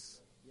 Jesus?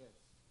 Yes.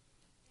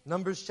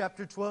 Numbers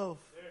chapter 12.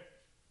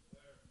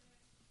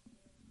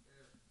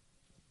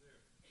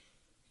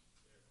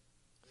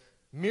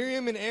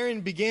 Miriam and Aaron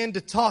began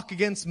to talk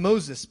against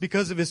Moses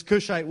because of his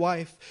Cushite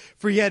wife,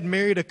 for he had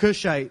married a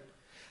Cushite.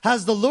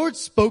 Has the Lord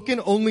spoken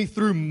only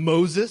through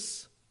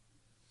Moses?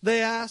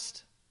 They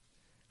asked.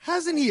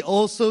 Hasn't he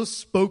also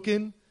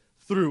spoken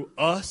through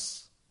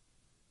us?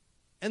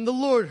 And the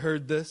Lord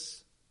heard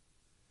this.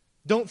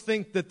 Don't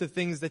think that the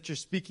things that you're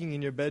speaking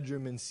in your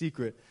bedroom in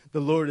secret,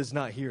 the Lord is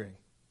not hearing.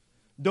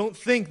 Don't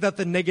think that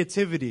the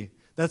negativity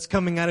that's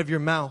coming out of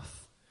your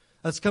mouth,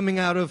 that's coming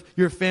out of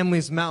your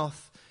family's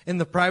mouth, in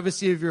the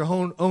privacy of your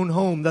own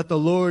home, that the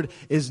Lord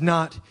is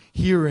not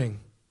hearing.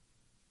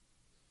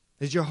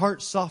 Is your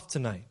heart soft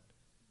tonight?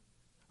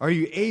 Are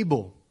you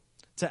able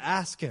to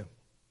ask Him?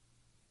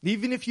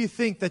 Even if you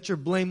think that you're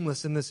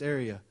blameless in this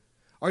area,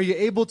 are you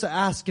able to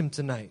ask Him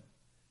tonight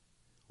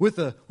with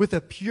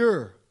a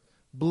pure,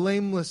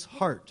 blameless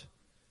heart,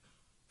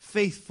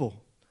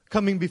 faithful,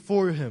 coming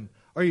before Him?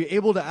 Are you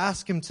able to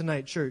ask Him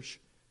tonight, church,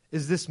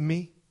 is this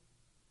me?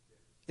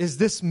 Is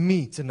this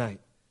me tonight?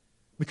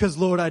 Because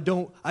Lord, I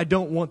don't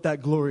want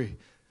that glory,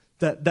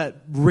 that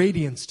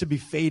radiance to be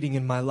fading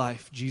in my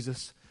life,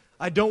 Jesus.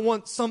 I don't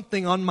want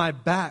something on my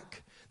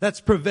back that's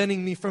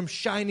preventing me from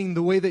shining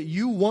the way that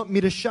you want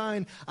me to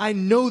shine. I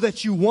know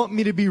that you want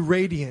me to be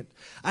radiant.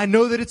 I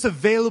know that it's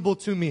available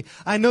to me.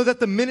 I know that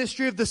the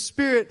ministry of the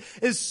Spirit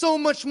is so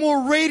much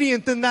more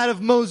radiant than that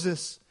of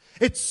Moses.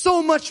 It's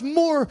so much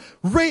more,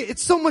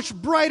 it's so much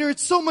brighter,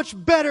 it's so much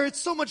better,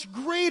 it's so much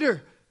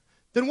greater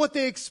than what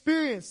they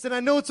experienced. And I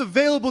know it's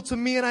available to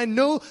me, and I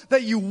know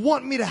that you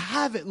want me to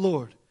have it,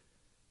 Lord.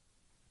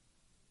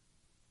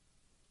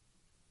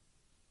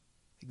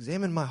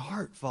 Examine my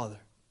heart, Father.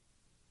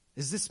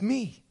 Is this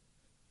me?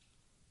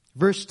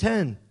 Verse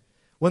 10,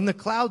 when the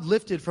cloud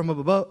lifted from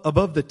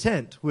above the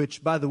tent,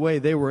 which, by the way,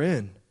 they were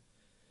in,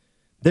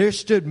 there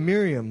stood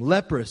Miriam,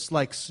 leprous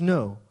like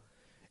snow.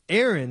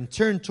 Aaron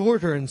turned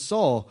toward her and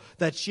saw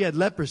that she had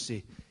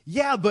leprosy.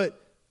 Yeah,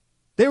 but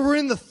they were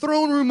in the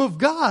throne room of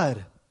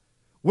God.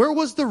 Where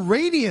was the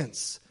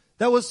radiance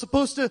that was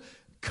supposed to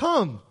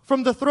come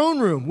from the throne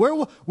room?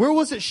 Where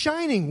was it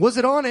shining? Was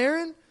it on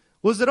Aaron?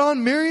 Was it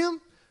on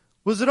Miriam?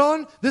 Was it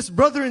on this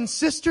brother and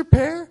sister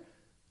pair?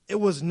 It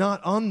was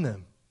not on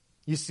them.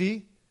 You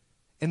see?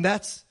 And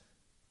that's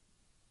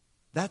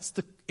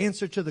the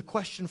answer to the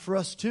question for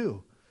us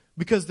too.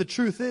 Because the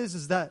truth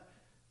is that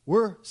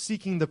we're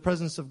seeking the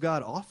presence of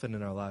God often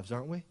in our lives,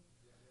 aren't we?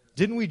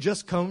 Didn't we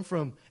just come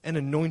from an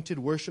anointed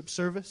worship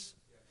service?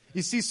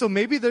 You see, so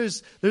maybe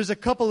there's a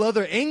couple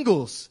other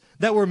angles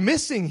that we're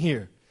missing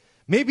here.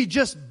 Maybe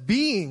just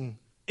being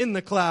in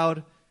the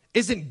cloud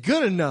isn't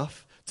good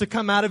enough to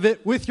come out of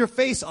it with your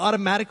face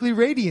automatically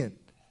radiant.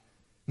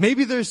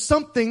 Maybe there's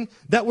something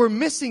that we're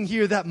missing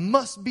here that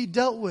must be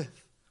dealt with.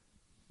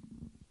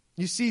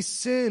 You see,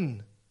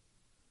 sin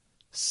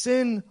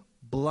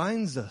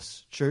blinds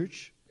us,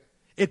 church.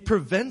 It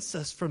prevents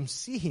us from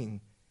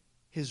seeing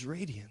His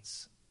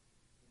radiance.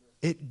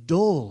 It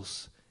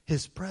dulls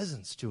His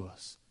presence to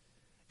us.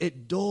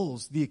 It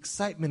dulls the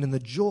excitement and the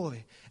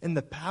joy and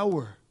the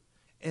power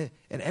and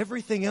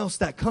everything else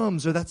that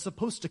comes or that's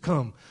supposed to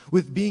come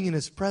with being in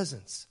His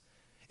presence.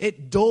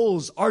 It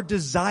dulls our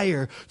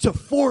desire to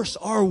force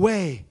our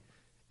way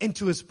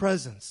into His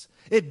presence.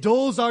 It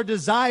dulls our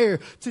desire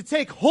to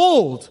take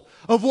hold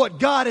of what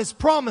God has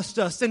promised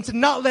us and to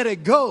not let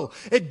it go.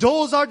 It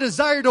dulls our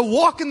desire to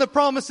walk in the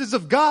promises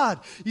of God.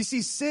 You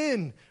see,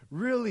 sin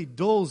really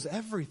dulls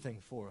everything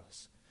for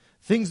us.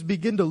 Things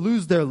begin to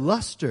lose their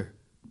luster.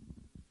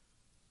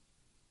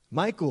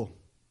 Michael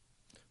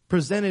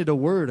presented a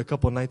word a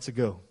couple nights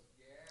ago,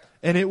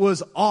 and it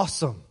was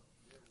awesome.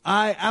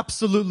 I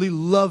absolutely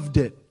loved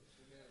it.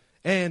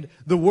 And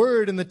the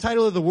word and the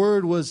title of the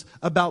word was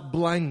about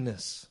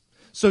blindness.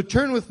 So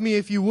turn with me,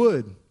 if you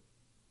would,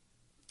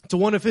 to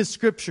one of his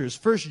scriptures,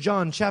 1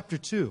 John chapter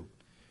 2.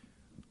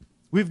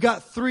 We've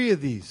got 3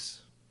 of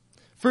these.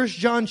 1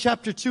 John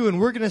chapter 2, and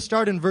we're going to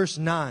start in verse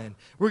 9.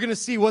 We're going to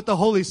see what the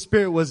Holy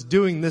Spirit was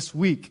doing this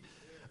week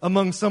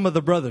among some of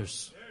the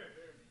brothers.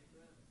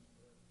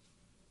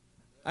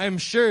 I am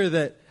sure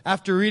that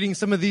after reading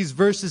some of these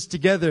verses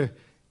together,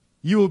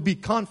 you will be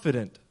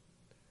confident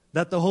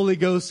that the Holy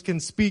Ghost can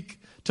speak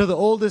to the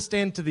oldest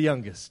and to the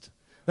youngest.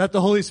 That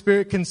the Holy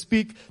Spirit can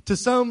speak to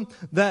some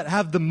that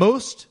have the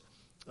most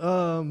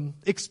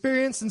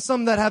experience and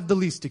some that have the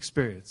least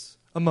experience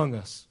among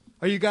us.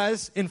 Are you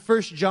guys in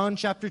 1 John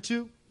chapter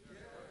 2?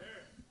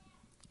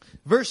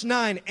 Verse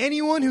 9,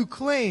 anyone who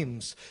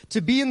claims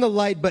to be in the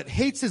light but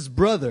hates his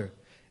brother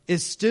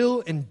is still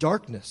in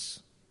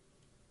darkness.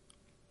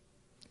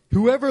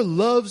 Whoever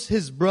loves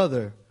his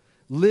brother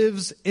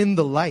lives in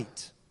the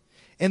light,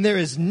 and there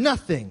is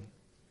nothing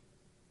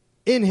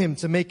in him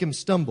to make him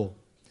stumble.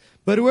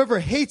 But whoever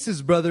hates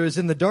his brother is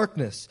in the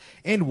darkness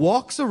and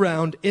walks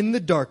around in the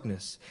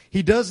darkness.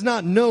 He does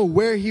not know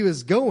where he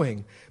is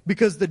going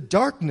because the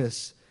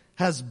darkness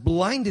has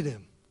blinded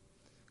him.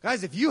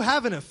 Guys, if you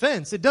have an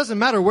offense, it doesn't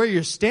matter where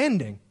you're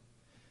standing.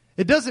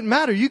 It doesn't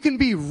matter. You can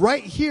be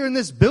right here in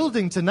this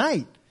building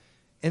tonight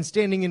and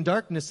standing in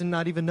darkness and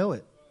not even know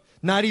it.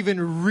 Not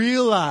even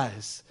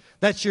realize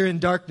that you're in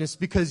darkness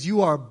because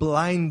you are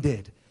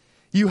blinded.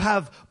 You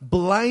have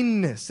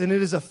blindness, and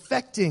it is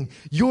affecting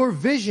your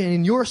vision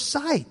and your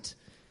sight.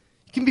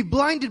 You can be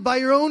blinded by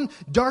your own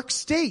dark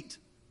state.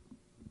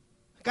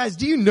 Guys,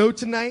 do you know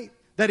tonight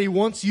that He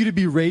wants you to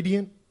be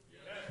radiant?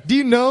 Yes. Do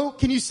you know?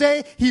 Can you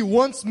say, He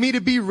wants me to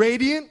be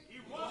radiant? He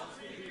wants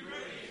me to be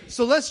radiant.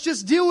 So let's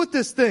just deal with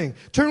this thing.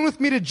 Turn with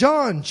me to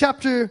John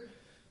Turn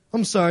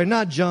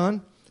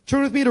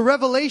with me to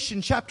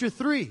Revelation chapter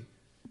 3.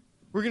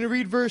 We're going to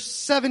read verse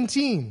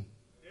 17.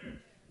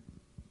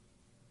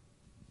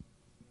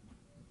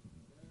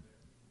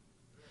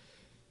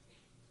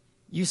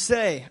 You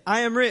say, I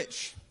am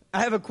rich.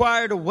 I have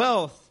acquired a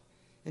wealth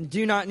and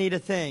do not need a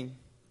thing.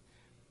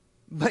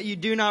 But you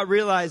do not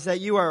realize that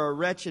you are a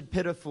wretched,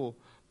 pitiful,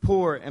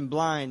 poor, and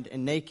blind,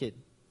 and naked.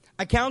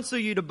 I counsel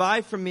you to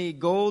buy from me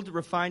gold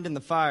refined in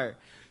the fire,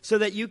 so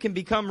that you can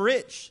become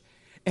rich,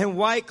 and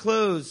white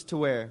clothes to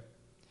wear,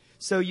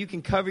 so you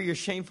can cover your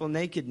shameful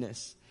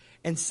nakedness,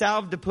 and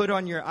salve to put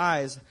on your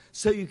eyes,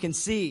 so you can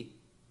see.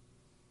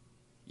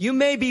 You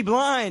may be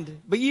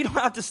blind, but you don't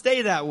have to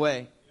stay that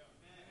way.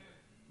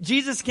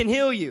 Jesus can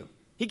heal you.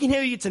 He can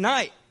heal you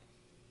tonight.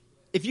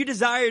 If you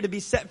desire to be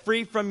set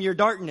free from your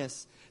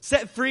darkness,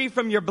 set free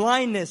from your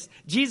blindness,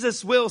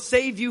 Jesus will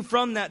save you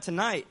from that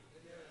tonight.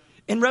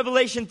 In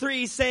Revelation 3,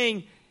 he's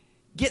saying,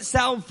 get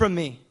salve from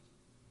me.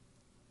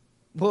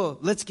 Well,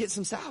 let's get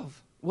some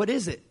salve. What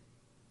is it?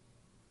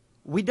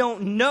 We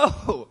don't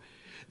know.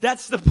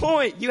 That's the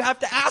point. You have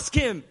to ask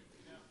him.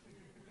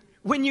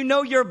 When you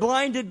know you're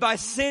blinded by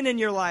sin in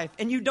your life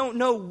and you don't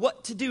know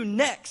what to do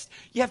next,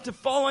 you have to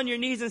fall on your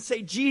knees and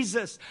say,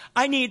 Jesus,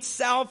 I need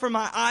salve for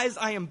my eyes.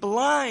 I am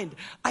blind.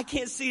 I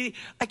can't see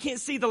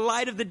the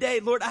light of the day.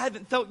 Lord, I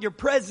haven't felt your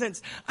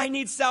presence. I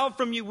need salve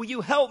from you. Will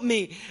you help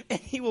me? And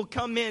he will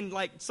come in,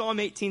 like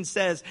Psalm 18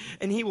 says,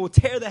 and he will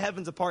tear the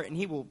heavens apart and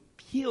he will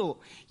heal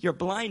your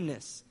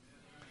blindness.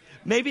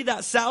 Maybe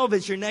that salve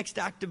is your next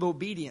act of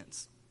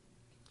obedience.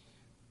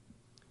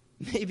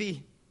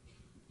 Maybe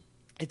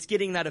it's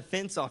getting that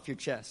offense off your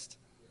chest.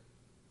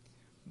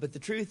 But the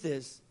truth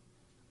is,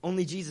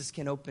 only Jesus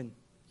can open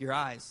your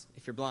eyes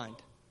if you're blind.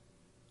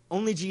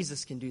 Only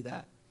Jesus can do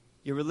that.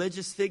 Your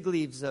religious fig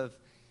leaves of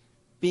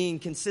being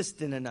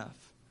consistent enough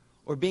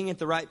or being at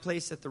the right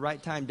place at the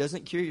right time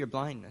doesn't cure your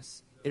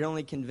blindness. It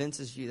only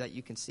convinces you that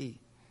you can see,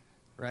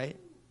 right?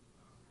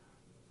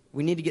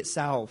 We need to get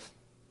salve.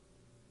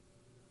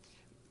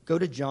 Go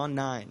to John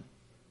 9.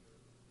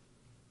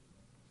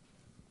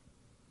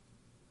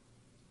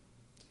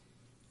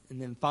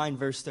 And then find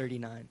verse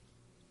 39.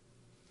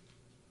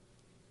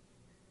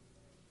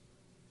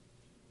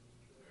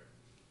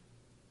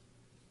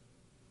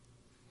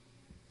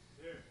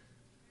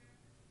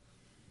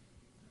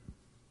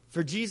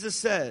 For Jesus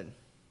said,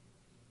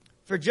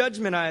 for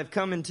judgment I have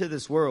come into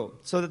this world,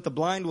 so that the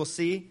blind will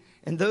see,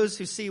 and those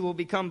who see will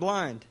become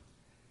blind.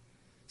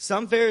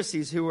 Some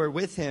Pharisees who were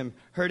with him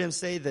heard him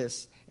say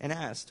this, and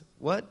asked,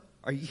 what?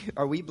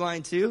 Are we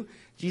blind too?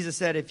 Jesus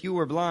said, if you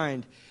were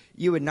blind,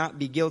 you would not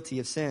be guilty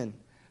of sin.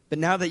 But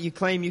now that you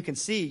claim you can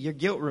see, your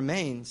guilt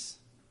remains.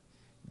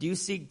 Do you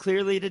see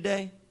clearly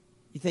today?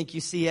 You think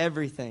you see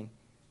everything.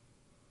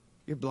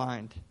 You're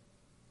blind.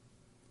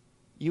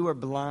 You are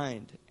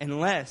blind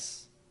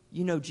unless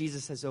you know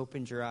Jesus has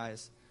opened your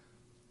eyes.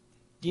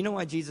 Do you know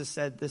why Jesus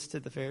said this to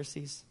the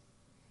Pharisees?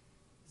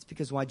 It's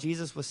because while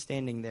Jesus was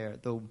standing there,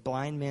 the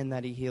blind man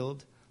that he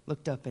healed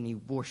looked up and he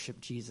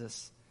worshiped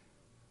Jesus.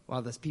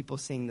 While the people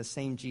seeing the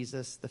same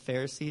Jesus, the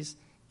Pharisees,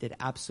 did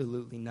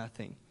absolutely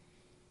nothing.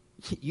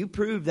 You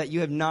prove that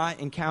you have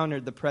not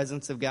encountered the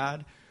presence of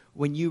God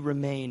when you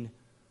remain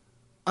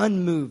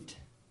unmoved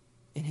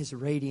in his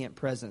radiant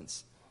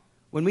presence.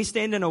 When we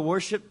stand in a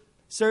worship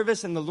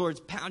service and the Lord's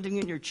pounding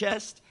in your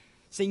chest,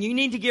 saying, you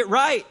need to get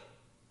right.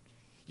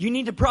 You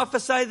need to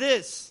prophesy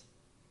this.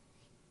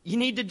 You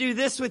need to do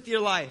this with your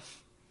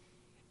life.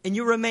 And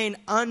you remain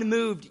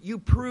unmoved. You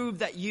prove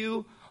that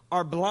you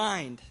are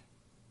blind.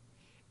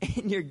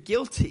 And you're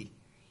guilty.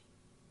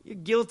 You're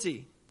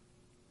guilty.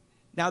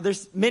 Now,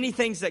 there's many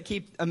things that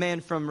keep a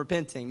man from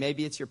repenting.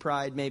 Maybe it's your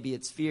pride. Maybe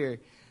it's fear.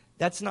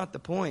 That's not the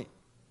point.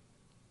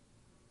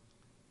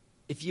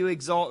 If you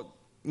exalt,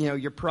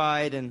 your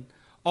pride and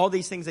all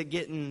these things that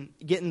get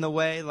in the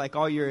way, like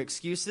all your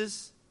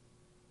excuses,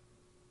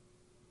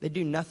 they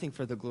do nothing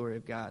for the glory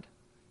of God.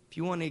 If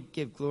you want to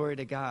give glory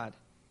to God,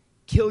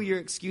 kill your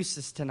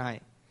excuses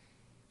tonight.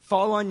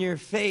 Fall on your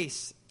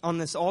face on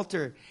this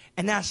altar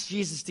and ask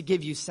Jesus to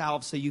give you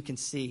salve so you can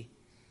see.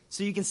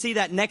 So you can see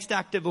that next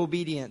act of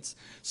obedience.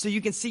 So you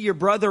can see your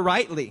brother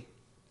rightly.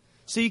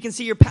 So you can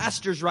see your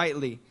pastors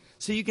rightly.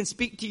 So you can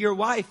speak to your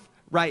wife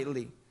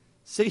rightly.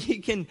 So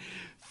you can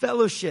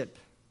fellowship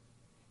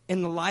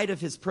in the light of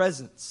his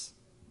presence.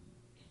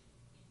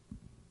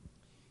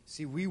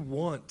 See, we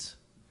want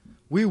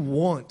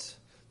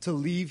to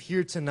leave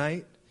here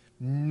tonight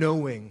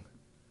knowing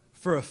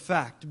for a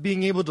fact,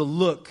 being able to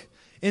look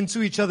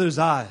into each other's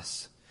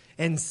eyes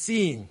and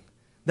seeing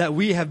that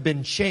we have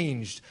been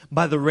changed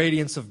by the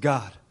radiance of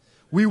God.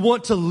 We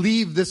want to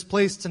leave this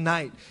place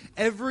tonight.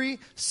 Every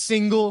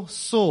single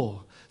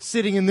soul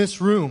sitting in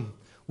this room,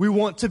 we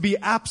want to be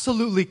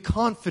absolutely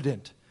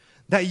confident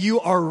that you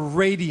are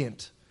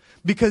radiant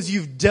because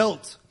you've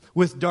dealt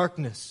with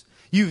darkness.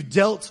 You've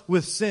dealt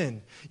with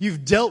sin.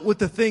 You've dealt with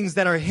the things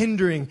that are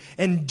hindering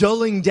and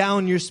dulling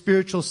down your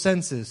spiritual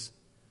senses.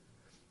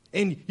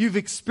 And you've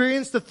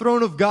experienced the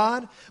throne of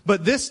God,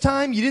 but this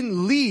time you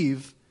didn't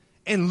leave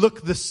and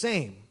look the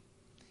same.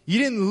 You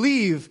didn't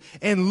leave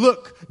and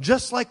look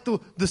just like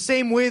the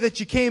same way that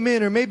you came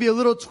in, or maybe a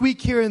little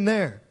tweak here and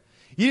there.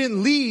 You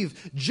didn't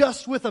leave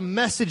just with a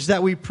message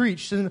that we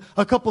preached and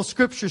a couple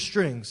scripture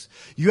strings.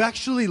 You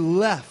actually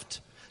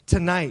left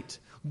tonight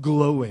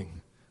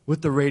glowing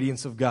with the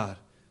radiance of God.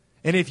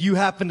 And if you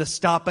happen to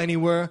stop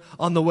anywhere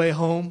on the way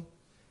home,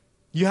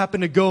 you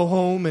happen to go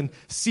home and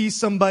see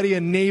somebody,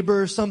 a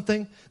neighbor or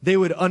something, they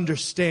would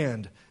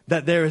understand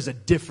that there is a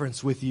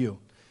difference with you.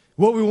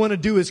 What we want to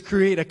do is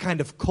create a kind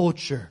of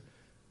culture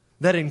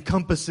that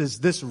encompasses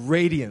this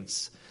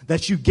radiance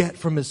that you get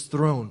from His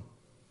throne.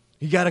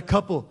 You got to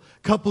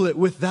couple it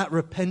with that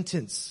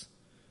repentance.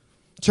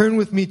 Turn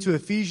with me to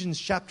Ephesians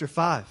chapter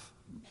 5.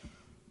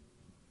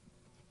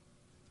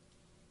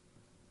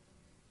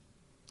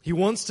 He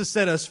wants to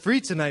set us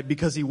free tonight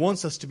because He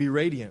wants us to be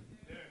radiant.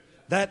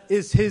 That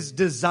is His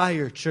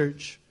desire,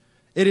 church.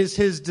 It is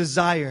His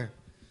desire.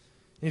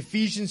 In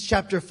Ephesians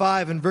chapter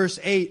 5 and verse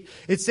 8,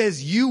 it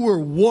says, "You were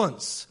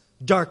once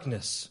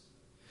darkness,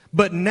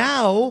 but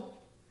now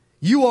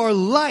you are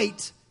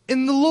light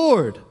in the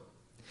Lord.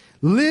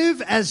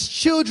 Live as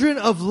children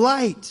of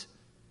light."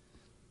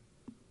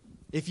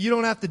 If you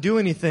don't have to do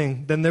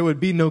anything, then there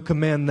would be no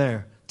command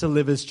there to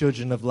live as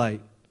children of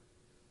light.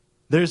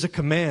 There's a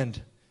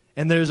command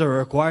and there's a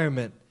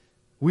requirement.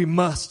 We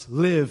must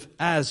live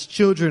as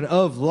children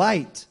of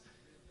light.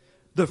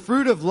 The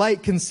fruit of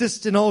light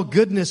consists in all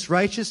goodness,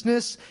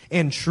 righteousness,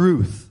 and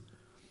truth.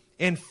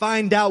 And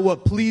find out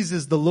what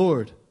pleases the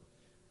Lord.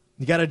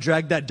 You got to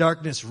drag that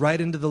darkness right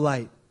into the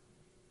light.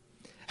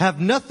 Have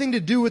nothing to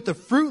do with the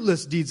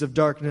fruitless deeds of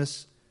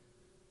darkness,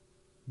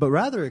 but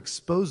rather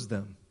expose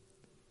them.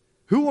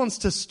 Who wants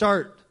to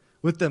start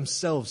with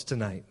themselves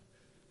tonight?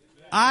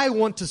 I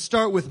want to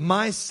start with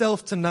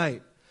myself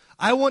tonight.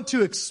 I want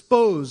to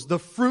expose the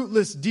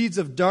fruitless deeds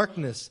of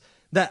darkness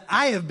that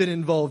I have been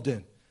involved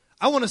in.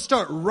 I want to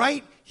start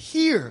right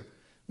here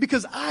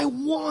because I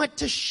want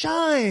to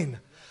shine.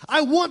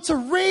 I want to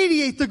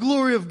radiate the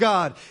glory of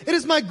God. It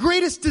is my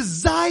greatest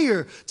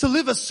desire to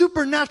live a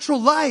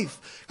supernatural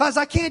life. Guys,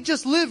 I can't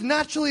just live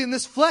naturally in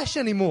this flesh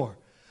anymore.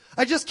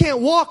 I just can't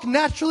walk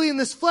naturally in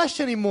this flesh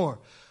anymore.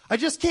 I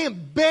just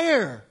can't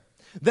bear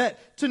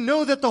that to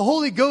know that the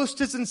Holy Ghost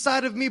is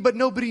inside of me, but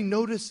nobody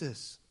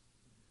notices.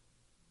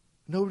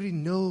 Nobody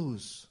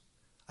knows.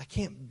 I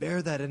can't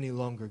bear that any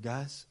longer,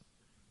 guys.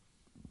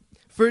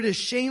 For it is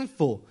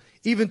shameful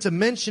even to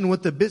mention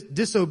what the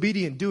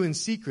disobedient do in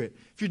secret.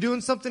 If you're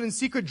doing something in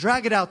secret,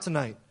 drag it out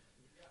tonight.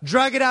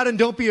 Drag it out and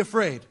don't be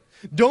afraid.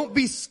 Don't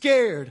be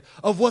scared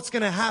of what's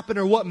going to happen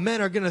or what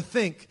men are going to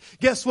think.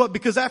 Guess what?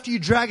 Because after you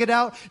drag it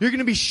out, you're going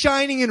to be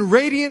shining and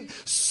radiant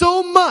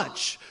so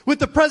much with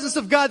the presence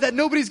of God that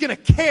nobody's going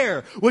to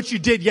care what you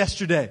did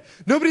yesterday.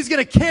 Nobody's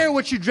going to care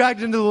what you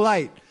dragged into the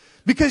light.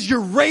 Because you're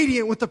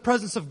radiant with the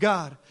presence of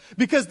God.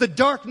 Because the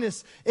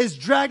darkness is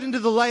dragged into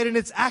the light and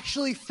it's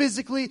actually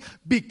physically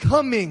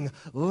becoming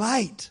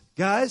light.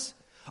 Guys,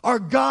 our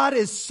God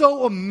is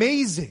so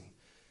amazing.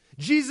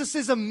 Jesus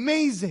is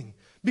amazing.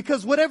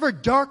 Because whatever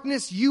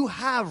darkness you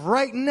have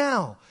right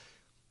now,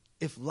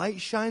 if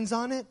light shines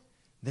on it,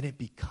 then it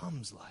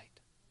becomes light.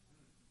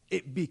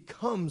 It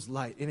becomes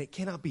light and it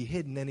cannot be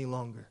hidden any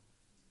longer.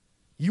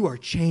 You are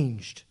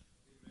changed.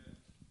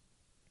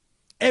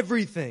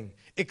 Everything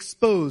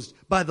exposed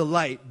by the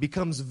light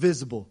becomes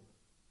visible.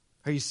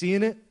 Are you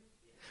seeing it?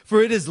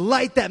 For it is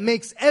light that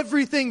makes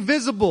everything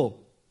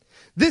visible.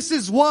 This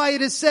is why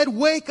it is said,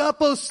 "Wake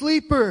up, O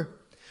sleeper.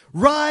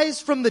 Rise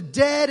from the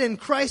dead and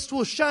Christ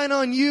will shine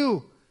on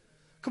you."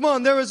 Come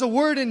on, there is a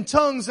word in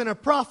tongues and a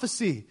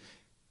prophecy.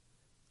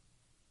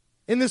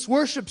 In this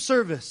worship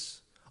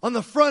service, on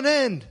the front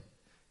end,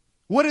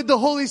 what did the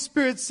Holy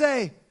Spirit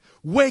say?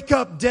 Wake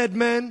up, dead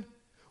men.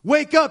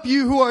 Wake up,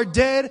 you who are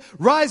dead.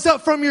 Rise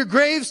up from your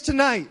graves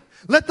tonight.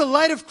 Let the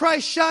light of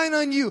Christ shine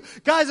on you.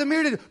 Guys, I'm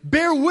here to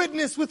bear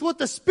witness with what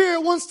the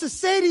Spirit wants to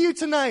say to you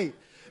tonight.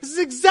 This is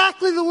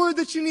exactly the word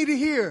that you need to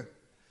hear.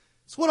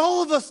 It's what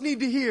all of us need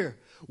to hear.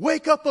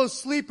 Wake up, O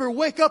sleeper.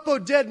 Wake up, O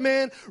dead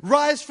man.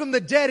 Rise from the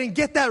dead and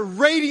get that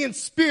radiant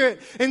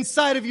spirit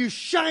inside of you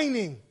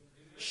shining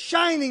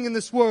in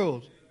this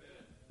world.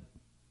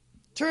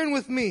 Turn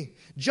with me.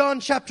 John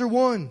chapter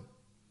 1.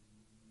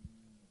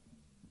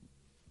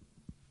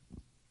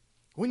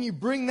 When you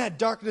bring that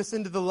darkness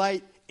into the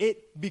light,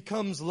 it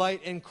becomes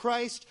light, and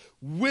Christ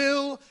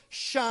will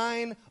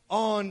shine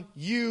on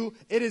you.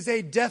 It is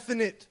a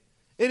definite,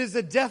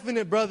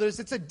 brothers.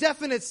 It's a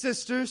definite,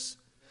 sisters.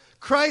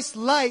 Christ's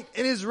light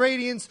and His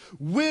radiance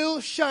will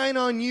shine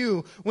on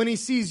you when He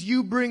sees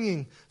you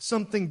bringing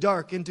something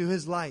dark into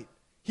His light.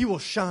 He will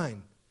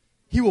shine.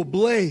 He will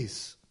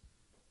blaze.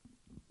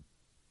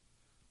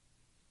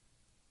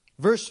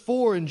 Verse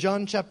 4 in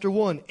John chapter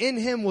 1. In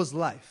Him was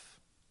life,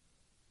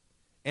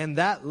 and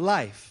that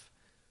life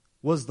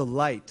was the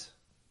light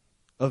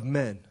of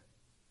men.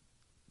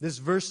 This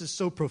verse is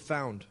so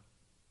profound.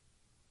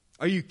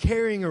 Are you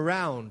carrying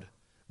around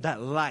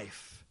that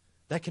life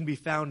that can be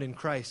found in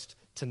Christ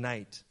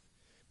tonight?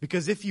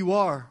 Because if you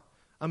are,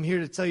 I'm here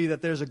to tell you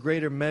that there's a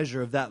greater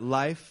measure of that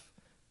life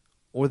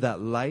or that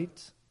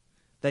light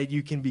that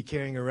you can be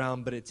carrying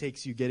around, but it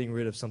takes you getting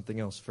rid of something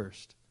else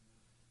first.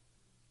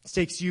 It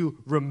takes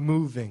you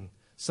removing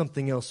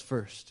something else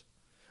first.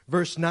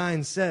 Verse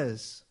 9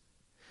 says,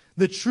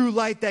 "The true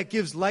light that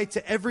gives light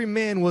to every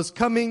man was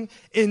coming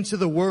into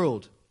the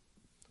world.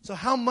 So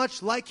how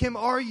much like him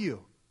are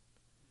you?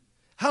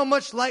 How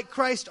much like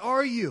Christ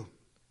are you?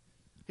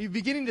 Are you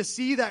beginning to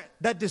see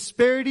that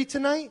disparity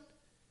tonight?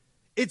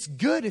 It's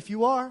good if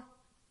you are.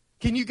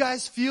 Can you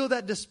guys feel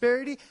that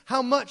disparity?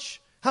 How much,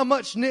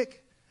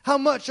 Nick? How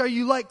much are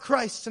you like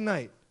Christ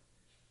tonight?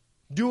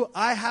 Do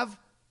I have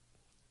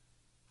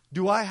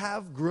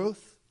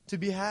growth to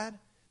be had?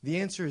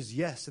 The answer is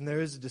yes, and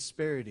there is a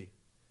disparity.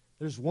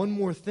 There's one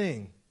more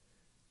thing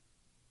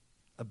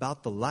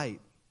about the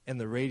light and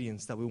the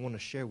radiance that we want to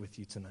share with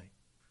you tonight.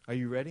 Are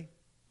you ready?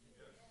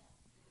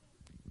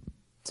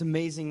 It's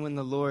amazing when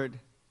the Lord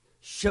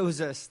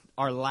shows us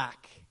our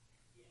lack,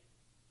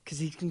 because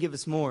he can give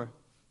us more.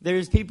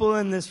 There's people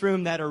in this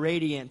room that are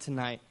radiant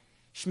tonight.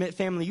 Schmidt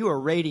family, you are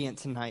radiant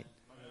tonight.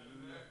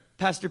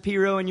 Pastor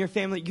Piro and your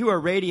family, you are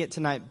radiant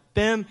tonight.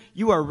 Bim,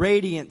 you are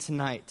radiant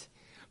tonight.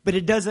 But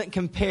it doesn't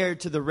compare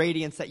to the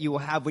radiance that you will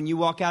have when you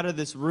walk out of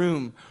this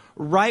room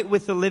right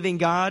with the living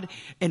God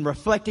and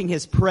reflecting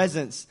his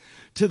presence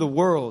to the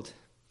world.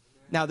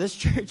 Now, this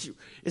church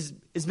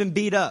has been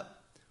beat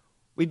up.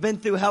 We've been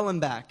through hell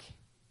and back.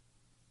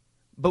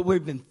 But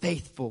we've been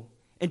faithful.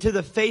 And to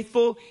the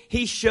faithful,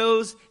 he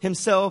shows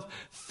himself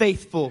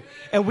faithful.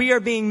 And we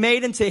are being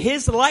made into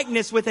his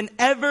likeness with an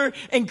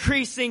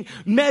ever-increasing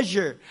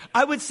measure.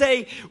 I would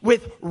say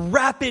with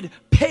rapid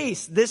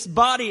pace, this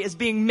body is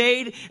being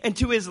made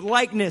into his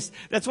likeness.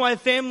 That's why a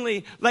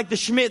family like the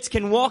Schmidts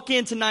can walk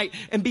in tonight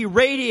and be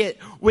radiant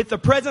with the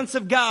presence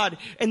of God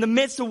in the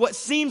midst of what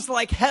seems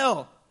like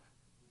hell.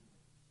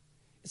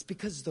 It's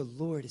because the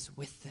Lord is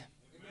with them.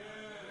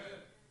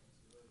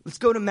 Let's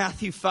go to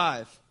Matthew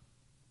 5.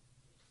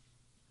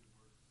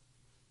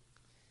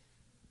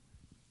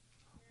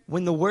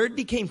 When the Word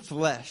became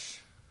flesh,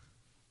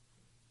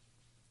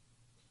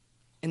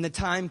 and the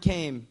time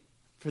came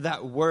for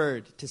that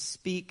Word to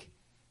speak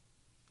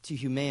to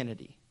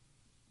humanity,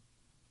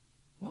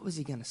 what was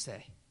he going to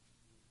say?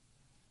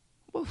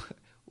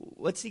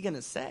 What's he going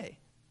to say?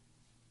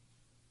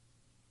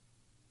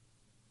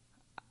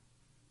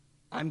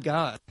 I'm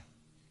God.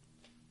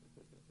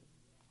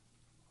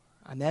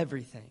 I'm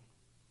everything.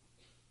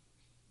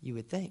 You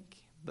would think.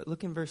 But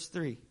look in verse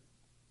 3.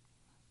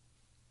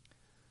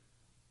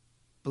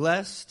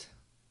 Blessed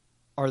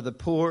are the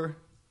poor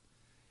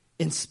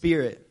in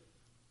spirit,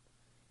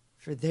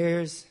 for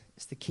theirs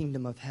is the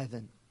kingdom of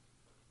heaven.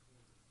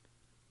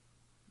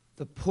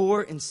 The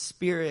poor in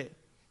spirit,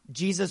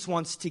 Jesus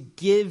wants to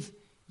give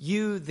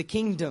you the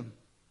kingdom.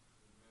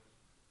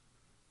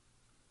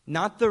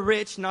 Not the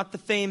rich, not the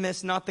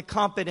famous, not the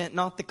competent,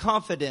 not the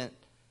confident,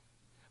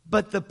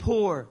 but the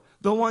poor,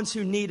 the ones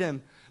who need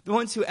him. The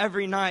ones who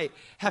every night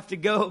have to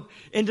go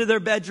into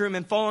their bedroom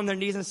and fall on their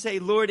knees and say,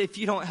 Lord, if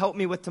you don't help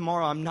me with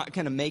tomorrow, I'm not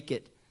going to make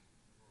it.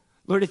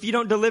 Lord, if you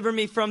don't deliver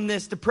me from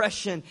this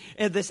depression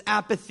and this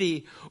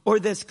apathy or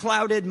this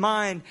clouded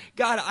mind,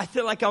 God, I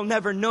feel like I'll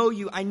never know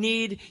you. I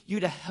need you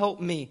to help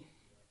me.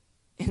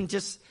 And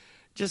just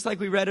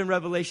like we read in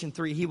Revelation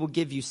 3, he will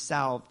give you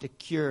salve to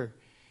cure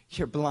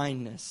your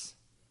blindness.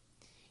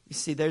 You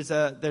see, there's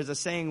a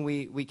saying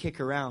we kick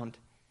around,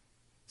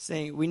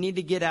 saying we need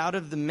to get out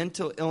of the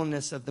mental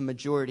illness of the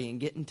majority and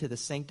get into the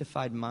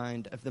sanctified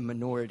mind of the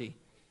minority.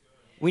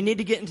 We need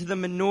to get into the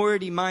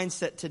minority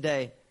mindset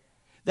today,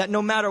 that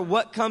no matter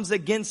what comes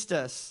against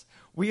us,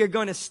 we are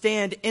going to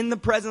stand in the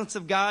presence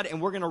of God and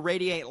we're going to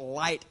radiate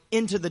light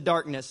into the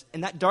darkness.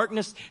 And that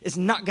darkness is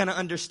not going to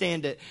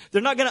understand it.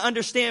 They're not going to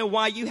understand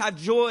why you have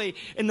joy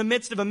in the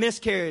midst of a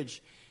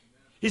miscarriage.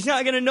 He's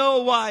not going to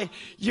know why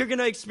you're going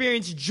to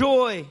experience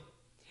joy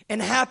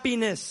and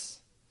happiness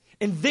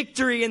and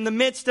victory in the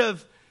midst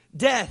of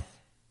death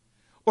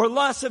or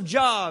loss of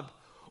job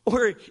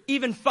or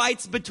even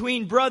fights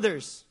between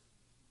brothers.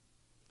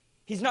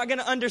 He's not going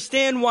to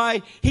understand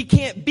why he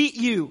can't beat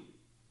you.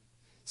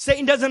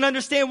 Satan doesn't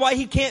understand why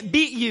he can't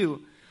beat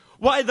you.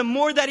 Why the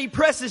more that he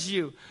presses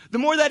you, the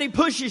more that he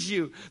pushes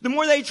you, the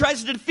more that he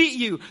tries to defeat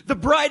you, the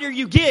brighter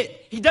you get.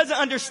 He doesn't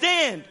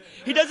understand.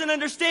 He doesn't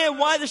understand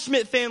why the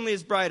Schmidt family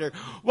is brighter,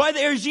 why the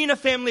Arezina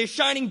family is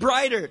shining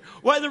brighter,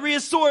 why the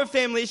Riasora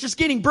family is just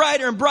getting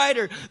brighter and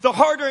brighter, the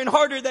harder and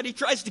harder that he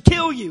tries to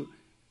kill you.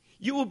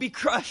 You will be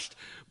crushed,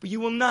 but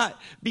you will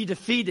not be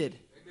defeated.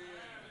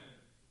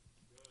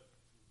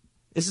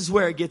 This is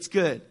where it gets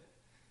good.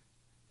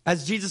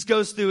 As Jesus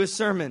goes through his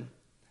sermon,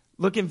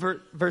 look in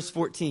verse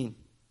 14.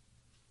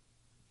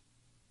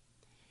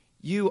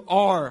 You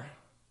are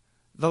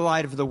the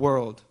light of the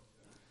world.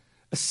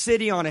 A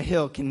city on a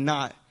hill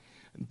cannot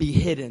be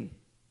hidden.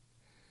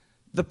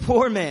 The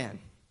poor man,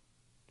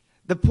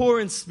 the poor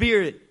in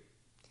spirit,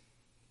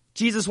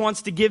 Jesus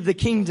wants to give the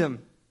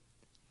kingdom.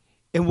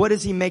 And what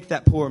does he make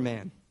that poor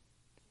man?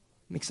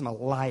 He makes him a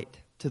light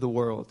to the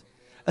world.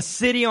 A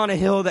city on a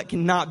hill that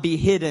cannot be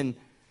hidden.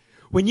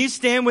 When you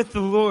stand with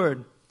the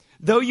Lord,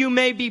 though you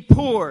may be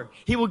poor,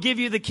 he will give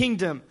you the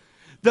kingdom.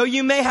 Though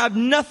you may have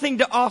nothing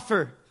to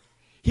offer,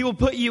 he will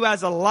put you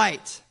as a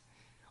light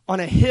on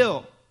a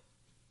hill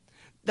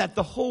that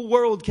the whole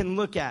world can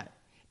look at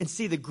and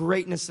see the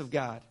greatness of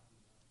God.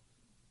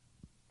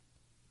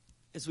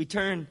 As we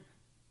turn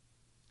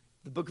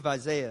the book of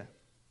Isaiah,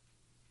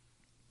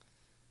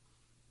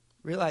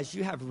 realize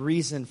you have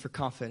reason for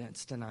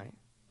confidence tonight.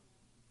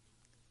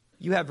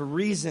 You have a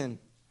reason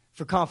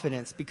for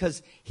confidence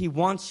because he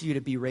wants you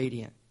to be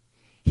radiant.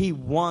 He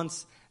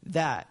wants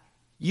that.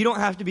 You don't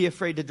have to be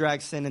afraid to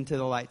drag sin into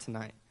the light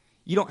tonight.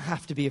 You don't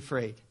have to be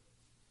afraid.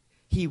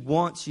 He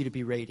wants you to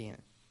be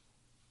radiant.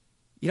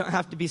 You don't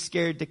have to be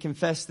scared to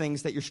confess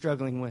things that you're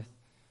struggling with,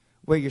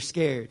 where you're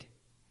scared,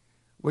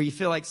 where you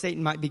feel like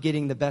Satan might be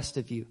getting the best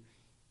of you.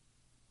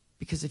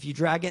 Because if you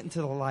drag it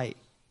into the light,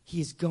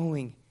 he's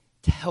going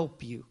to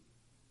help you.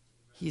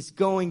 He's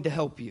going to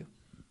help you.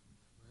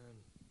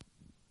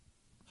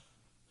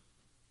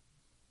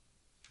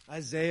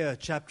 Isaiah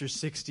chapter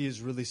 60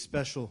 is really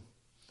special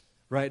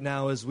right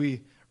now as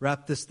we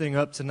wrap this thing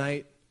up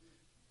tonight.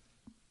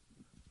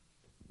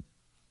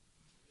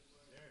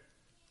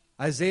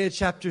 Isaiah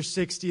chapter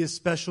 60 is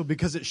special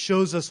because it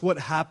shows us what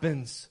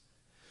happens.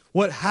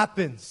 What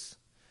happens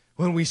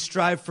when we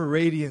strive for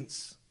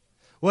radiance.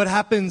 What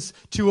happens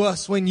to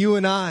us when you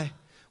and I,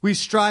 we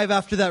strive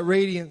after that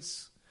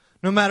radiance.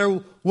 No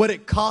matter what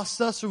it costs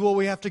us or what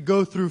we have to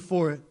go through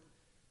for it.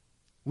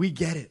 We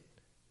get it.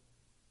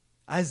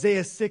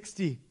 Isaiah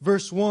 60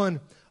 verse 1.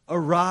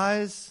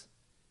 Arise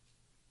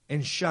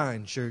and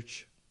shine,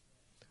 church.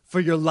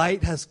 For your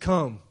light has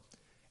come,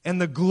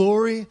 and the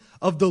glory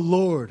of the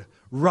Lord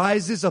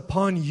rises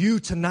upon you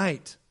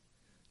tonight.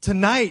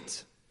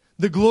 Tonight,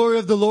 the glory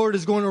of the Lord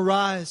is going to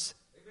rise.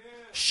 Amen.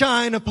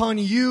 Shine upon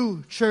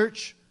you,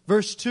 church.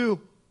 Verse 2.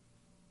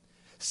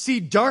 See,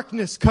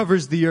 darkness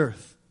covers the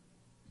earth.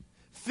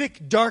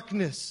 Thick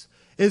darkness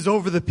is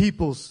over the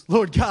peoples.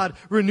 Lord God,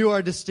 renew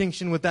our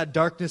distinction with that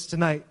darkness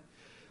tonight.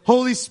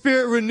 Holy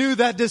Spirit, renew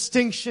that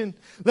distinction.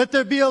 Let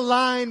there be a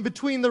line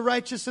between the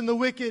righteous and the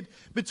wicked,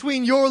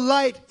 between your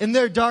light and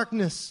their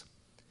darkness.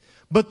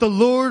 But the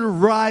Lord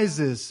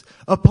rises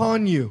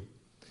upon you,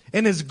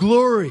 and His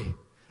glory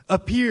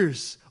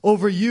appears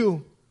over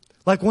you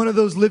like one of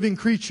those living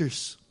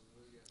creatures.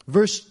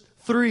 Verse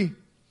 3.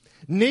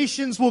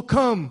 Nations will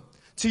come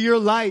to your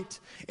light,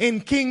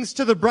 and kings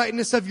to the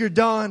brightness of your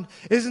dawn.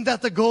 Isn't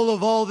that the goal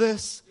of all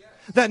this?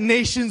 That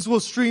nations will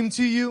stream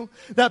to you.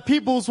 That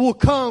peoples will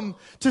come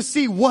to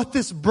see what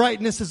this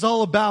brightness is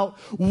all about.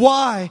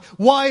 Why?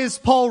 Why is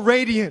Paul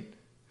radiant?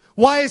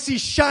 Why is he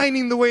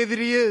shining the way that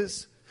he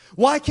is?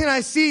 Why can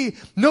I see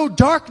no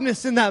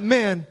darkness in that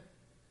man?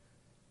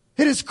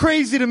 It is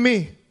crazy to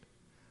me.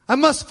 I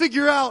must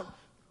figure out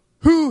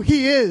who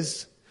he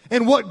is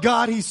and what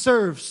God he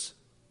serves.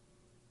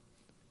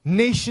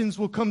 Nations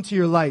will come to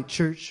your light,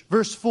 church.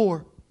 Verse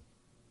 4.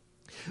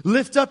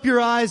 Lift up your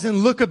eyes and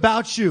look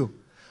about you.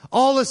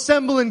 All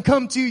assemble and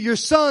come to you. Your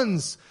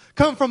sons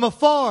come from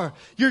afar.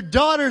 Your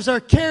daughters are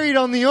carried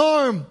on the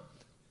arm.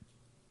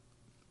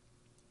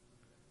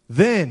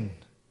 Then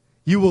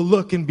you will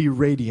look and be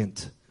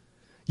radiant.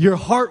 Your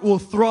heart will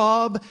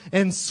throb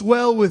and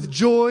swell with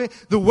joy.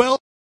 The wealth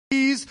of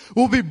these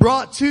will be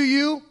brought to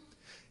you.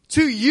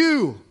 To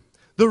you,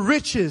 the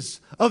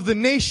riches of the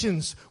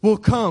nations will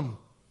come.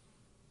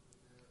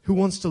 Who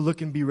wants to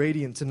look and be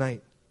radiant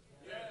tonight?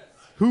 Yes.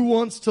 Who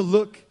wants to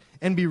look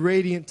and be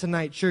radiant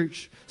tonight,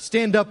 church?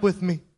 Stand up with me.